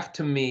draft,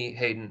 to me,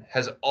 Hayden,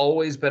 has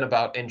always been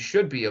about, and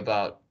should be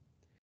about,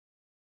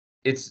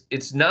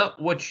 it's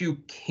not what you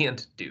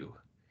can't do.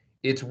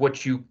 It's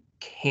what you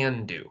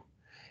can do.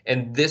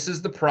 And this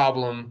is the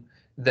problem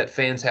that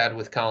fans had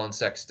with Colin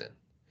Sexton.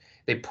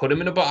 They put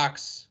him in a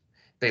box.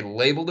 They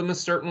labeled him a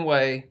certain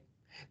way.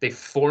 They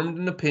formed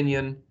an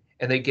opinion,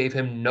 and they gave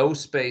him no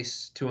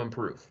space to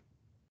improve.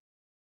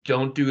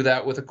 Don't do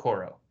that with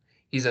Okoro.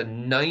 He's a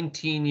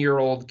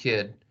 19-year-old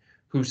kid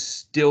who's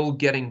still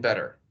getting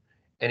better,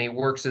 and he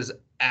works his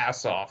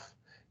ass off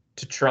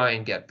to try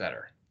and get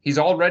better. He's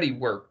already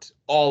worked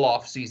all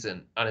off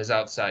season on his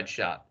outside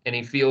shot, and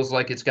he feels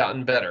like it's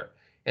gotten better.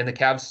 And the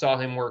Cavs saw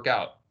him work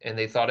out, and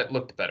they thought it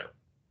looked better.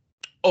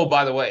 Oh,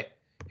 by the way,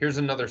 here's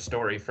another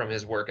story from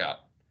his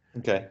workout.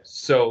 Okay.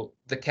 So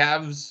the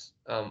Cavs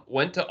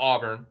went to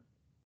Auburn.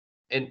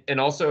 And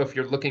also, if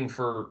you're looking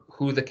for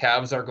who the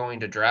Cavs are going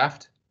to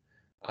draft,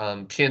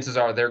 chances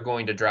are they're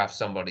going to draft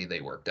somebody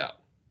they worked out.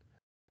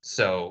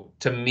 So,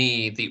 to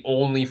me, the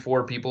only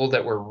 4 people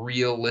that were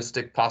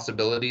realistic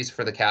possibilities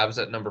for the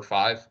Cavs at number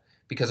 5,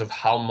 because of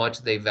how much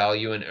they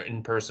value an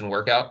in-person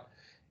workout,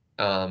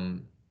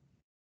 Isaac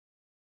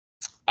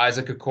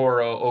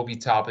Okoro, Obi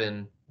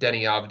Toppin,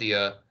 Denny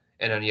Avdia,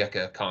 and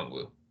Onyeka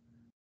Okongwu.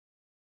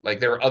 Like,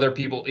 there are other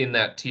people in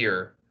that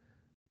tier,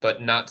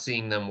 but not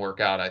seeing them work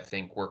out, I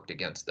think, worked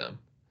against them.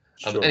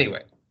 Sure.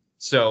 Anyway,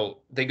 so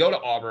they go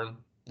to Auburn.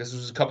 This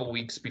was a couple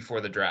weeks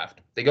before the draft.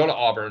 They go to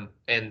Auburn,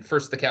 and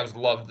first the Cavs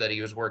loved that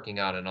he was working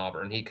out in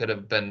Auburn. He could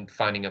have been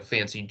finding a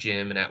fancy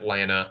gym in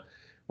Atlanta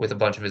with a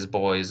bunch of his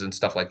boys and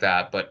stuff like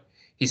that, but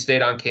he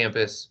stayed on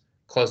campus,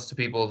 close to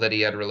people that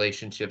he had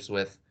relationships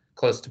with,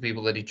 close to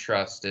people that he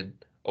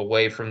trusted,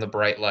 away from the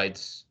bright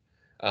lights.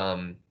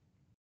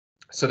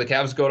 So the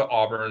Cavs go to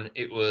Auburn.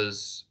 It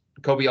was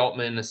Kobe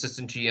Altman,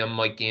 assistant GM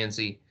Mike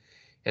Gansey,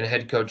 and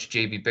head coach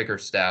J.B.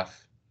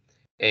 Bickerstaff.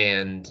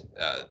 And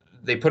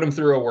they put him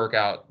through a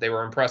workout. They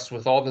were impressed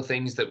with all the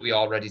things that we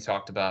already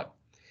talked about.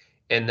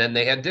 And then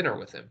they had dinner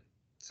with him.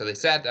 So they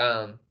sat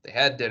down, they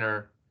had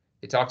dinner,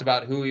 they talked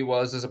about who he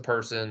was as a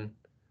person,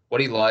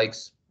 what he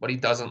likes, what he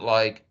doesn't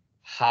like,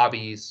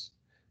 hobbies,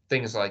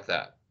 things like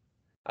that.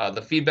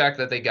 The feedback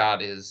that they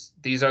got is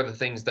these are the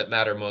things that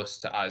matter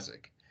most to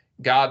Isaac: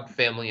 God,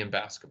 family, and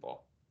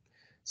basketball.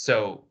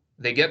 So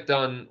they get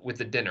done with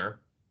the dinner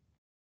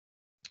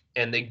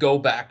and they go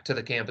back to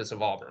the campus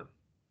of Auburn.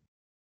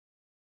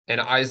 And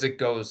Isaac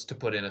goes to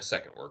put in a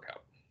second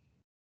workout.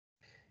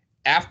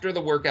 After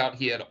the workout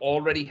he had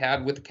already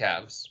had with the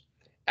Cavs,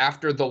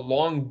 after the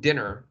long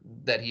dinner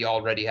that he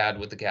already had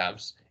with the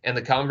Cavs, and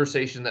the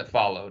conversation that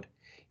followed,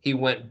 he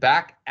went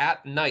back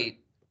at night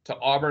to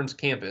Auburn's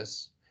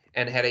campus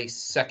and had a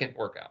second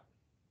workout.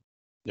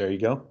 There you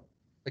go.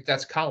 Like,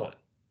 that's Colin.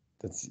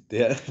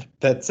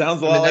 That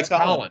sounds a lot like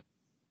Colin.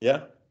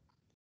 Yeah.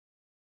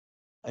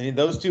 I mean,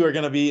 those two are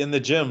going to be in the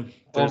gym.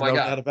 There's no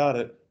doubt about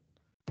it.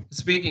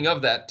 Speaking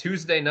of that,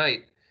 Tuesday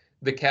night,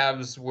 the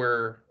Cavs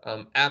were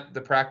at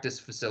the practice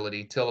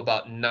facility till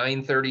about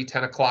 9:30,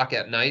 10 o'clock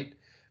at night,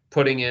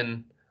 putting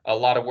in a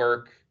lot of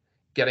work,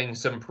 getting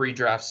some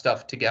pre-draft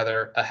stuff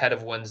together ahead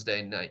of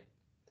Wednesday night.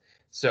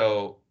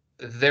 So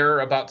they're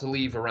about to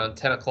leave around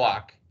 10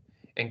 o'clock,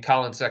 and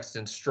Colin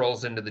Sexton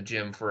strolls into the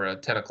gym for a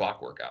 10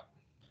 o'clock workout.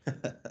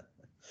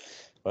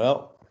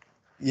 Well,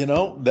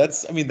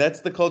 that's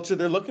the culture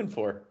they're looking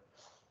for.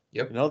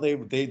 Yep.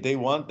 They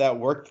want that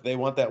work. They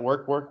want that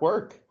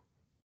work.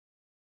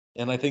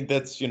 And I think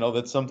that's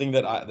something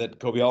that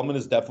Koby Altman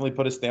has definitely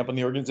put a stamp on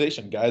the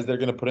organization. Guys, they're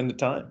going to put in the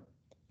time.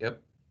 Yep.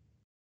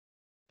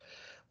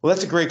 Well,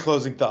 that's a great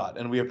closing thought,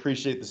 and we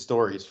appreciate the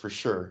stories for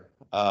sure.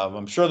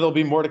 I'm sure there'll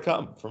be more to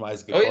come from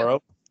Isaac Okoro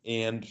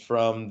and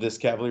from this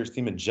Cavaliers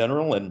team in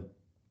general. And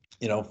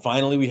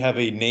finally, we have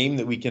a name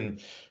that we can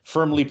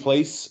firmly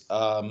place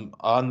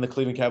on the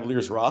Cleveland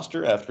Cavaliers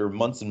roster after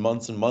months and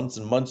months and months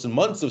and months and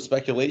months of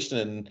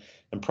speculation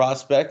and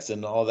prospects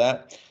and all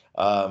that.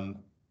 I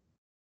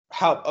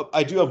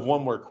do have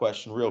one more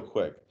question real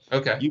quick.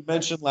 Okay. You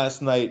mentioned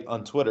last night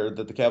on Twitter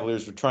that the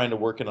Cavaliers were trying to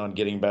work on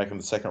getting back in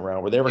the second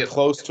round. Were they ever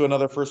close to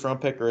another first-round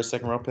pick or a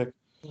second-round pick?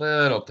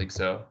 I don't think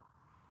so.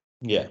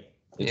 Yeah.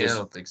 I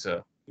don't think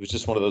so. It was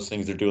just one of those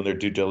things. They're doing their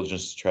due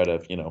diligence to try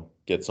to,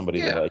 get somebody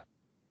they like.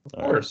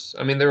 Of course.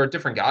 I mean, there were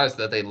different guys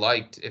that they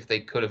liked if they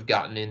could have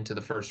gotten into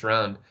the first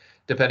round,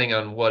 depending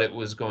on what it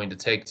was going to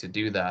take to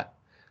do that.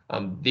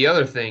 The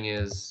other thing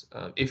is,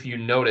 if you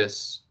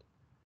notice,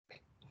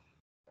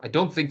 I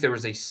don't think there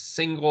was a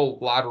single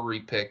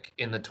lottery pick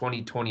in the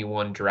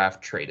 2021 draft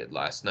traded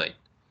last night.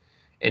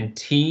 And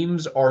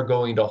teams are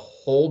going to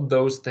hold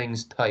those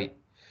things tight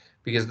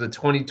because the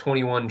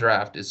 2021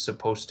 draft is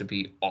supposed to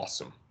be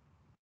awesome.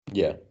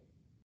 Yeah.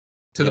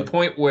 To the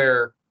point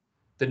where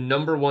the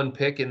number one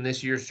pick in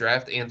this year's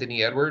draft,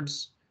 Anthony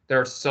Edwards, there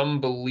are some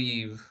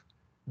believe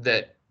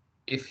that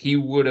if he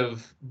would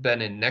have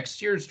been in next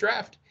year's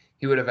draft,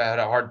 he would have had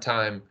a hard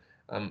time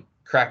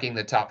cracking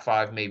the top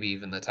 5, maybe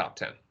even the top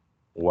 10.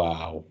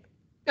 Wow.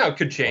 Now, it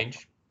could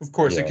change. Of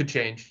course, it could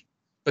change.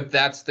 But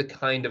that's the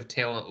kind of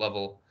talent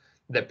level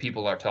that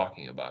people are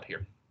talking about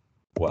here.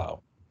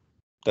 Wow.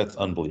 That's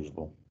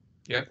unbelievable.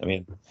 Yeah. I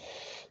mean,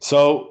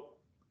 so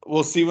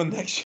we'll see when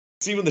the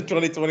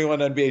 2021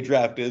 NBA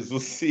draft is.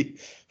 We'll see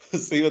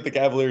what the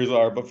Cavaliers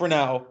are. But for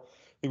now,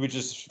 we would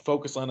just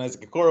focus on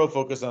Isaac Okoro,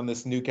 focus on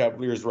this new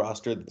Cavaliers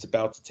roster that's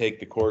about to take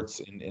the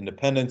courts in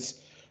Independence.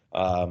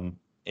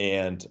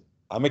 And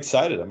I'm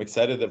excited. I'm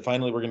excited that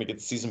finally we're going to get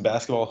to see some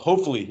basketball,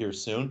 hopefully here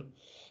soon.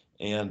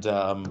 And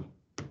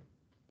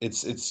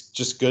it's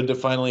just good to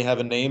finally have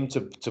a name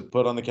to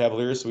put on the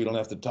Cavaliers so we don't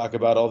have to talk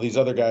about all these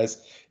other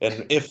guys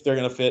and if they're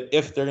going to fit,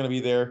 if they're going to be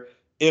there,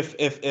 if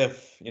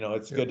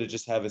it's good to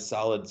just have a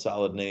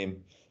solid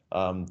name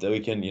that we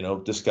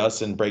can,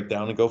 discuss and break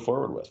down and go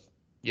forward with.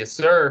 Yes,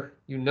 sir.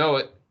 You know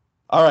it.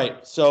 All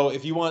right. So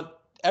if you want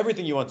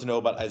everything you want to know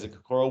about Isaac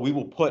Okoro, we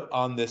will put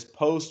on this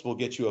post. We'll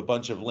get you a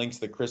bunch of links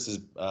that Chris has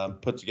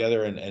put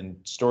together and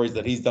stories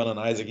that he's done on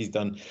Isaac. He's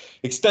done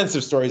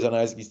extensive stories on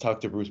Isaac. He's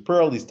talked to Bruce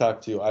Pearl. He's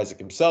talked to Isaac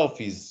himself.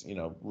 He's,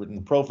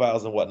 written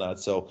profiles and whatnot.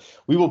 So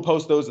we will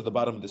post those at the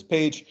bottom of this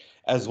page,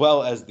 as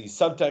well as the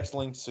subtext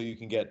links so you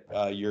can get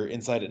your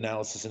inside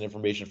analysis and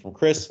information from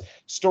Chris.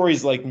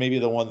 Stories like maybe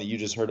the one that you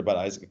just heard about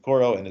Isaac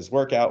Okoro and his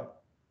workout.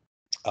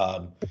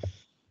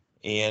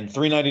 And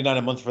 $3.99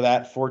 a month for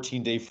that,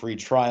 14-day free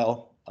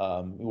trial.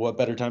 What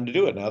better time to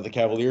do it now? The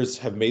Cavaliers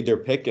have made their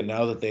pick, and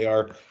now that they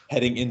are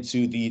heading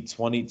into the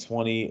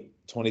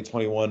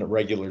 2020-2021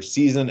 regular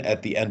season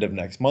at the end of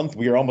next month,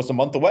 we are almost a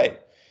month away.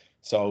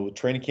 So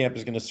training camp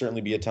is going to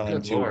certainly be a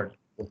time where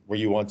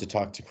you want to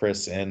talk to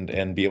Chris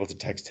and be able to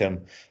text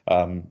him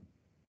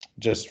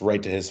just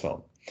right to his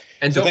phone.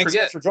 And so don't thanks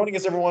forget for joining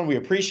us, everyone. We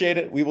appreciate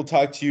it. We will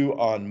talk to you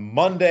on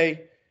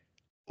Monday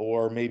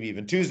or maybe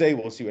even Tuesday.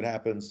 We'll see what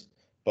happens.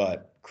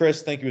 But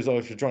Chris, thank you as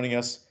always for joining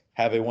us.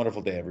 Have a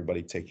wonderful day,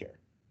 everybody. Take care.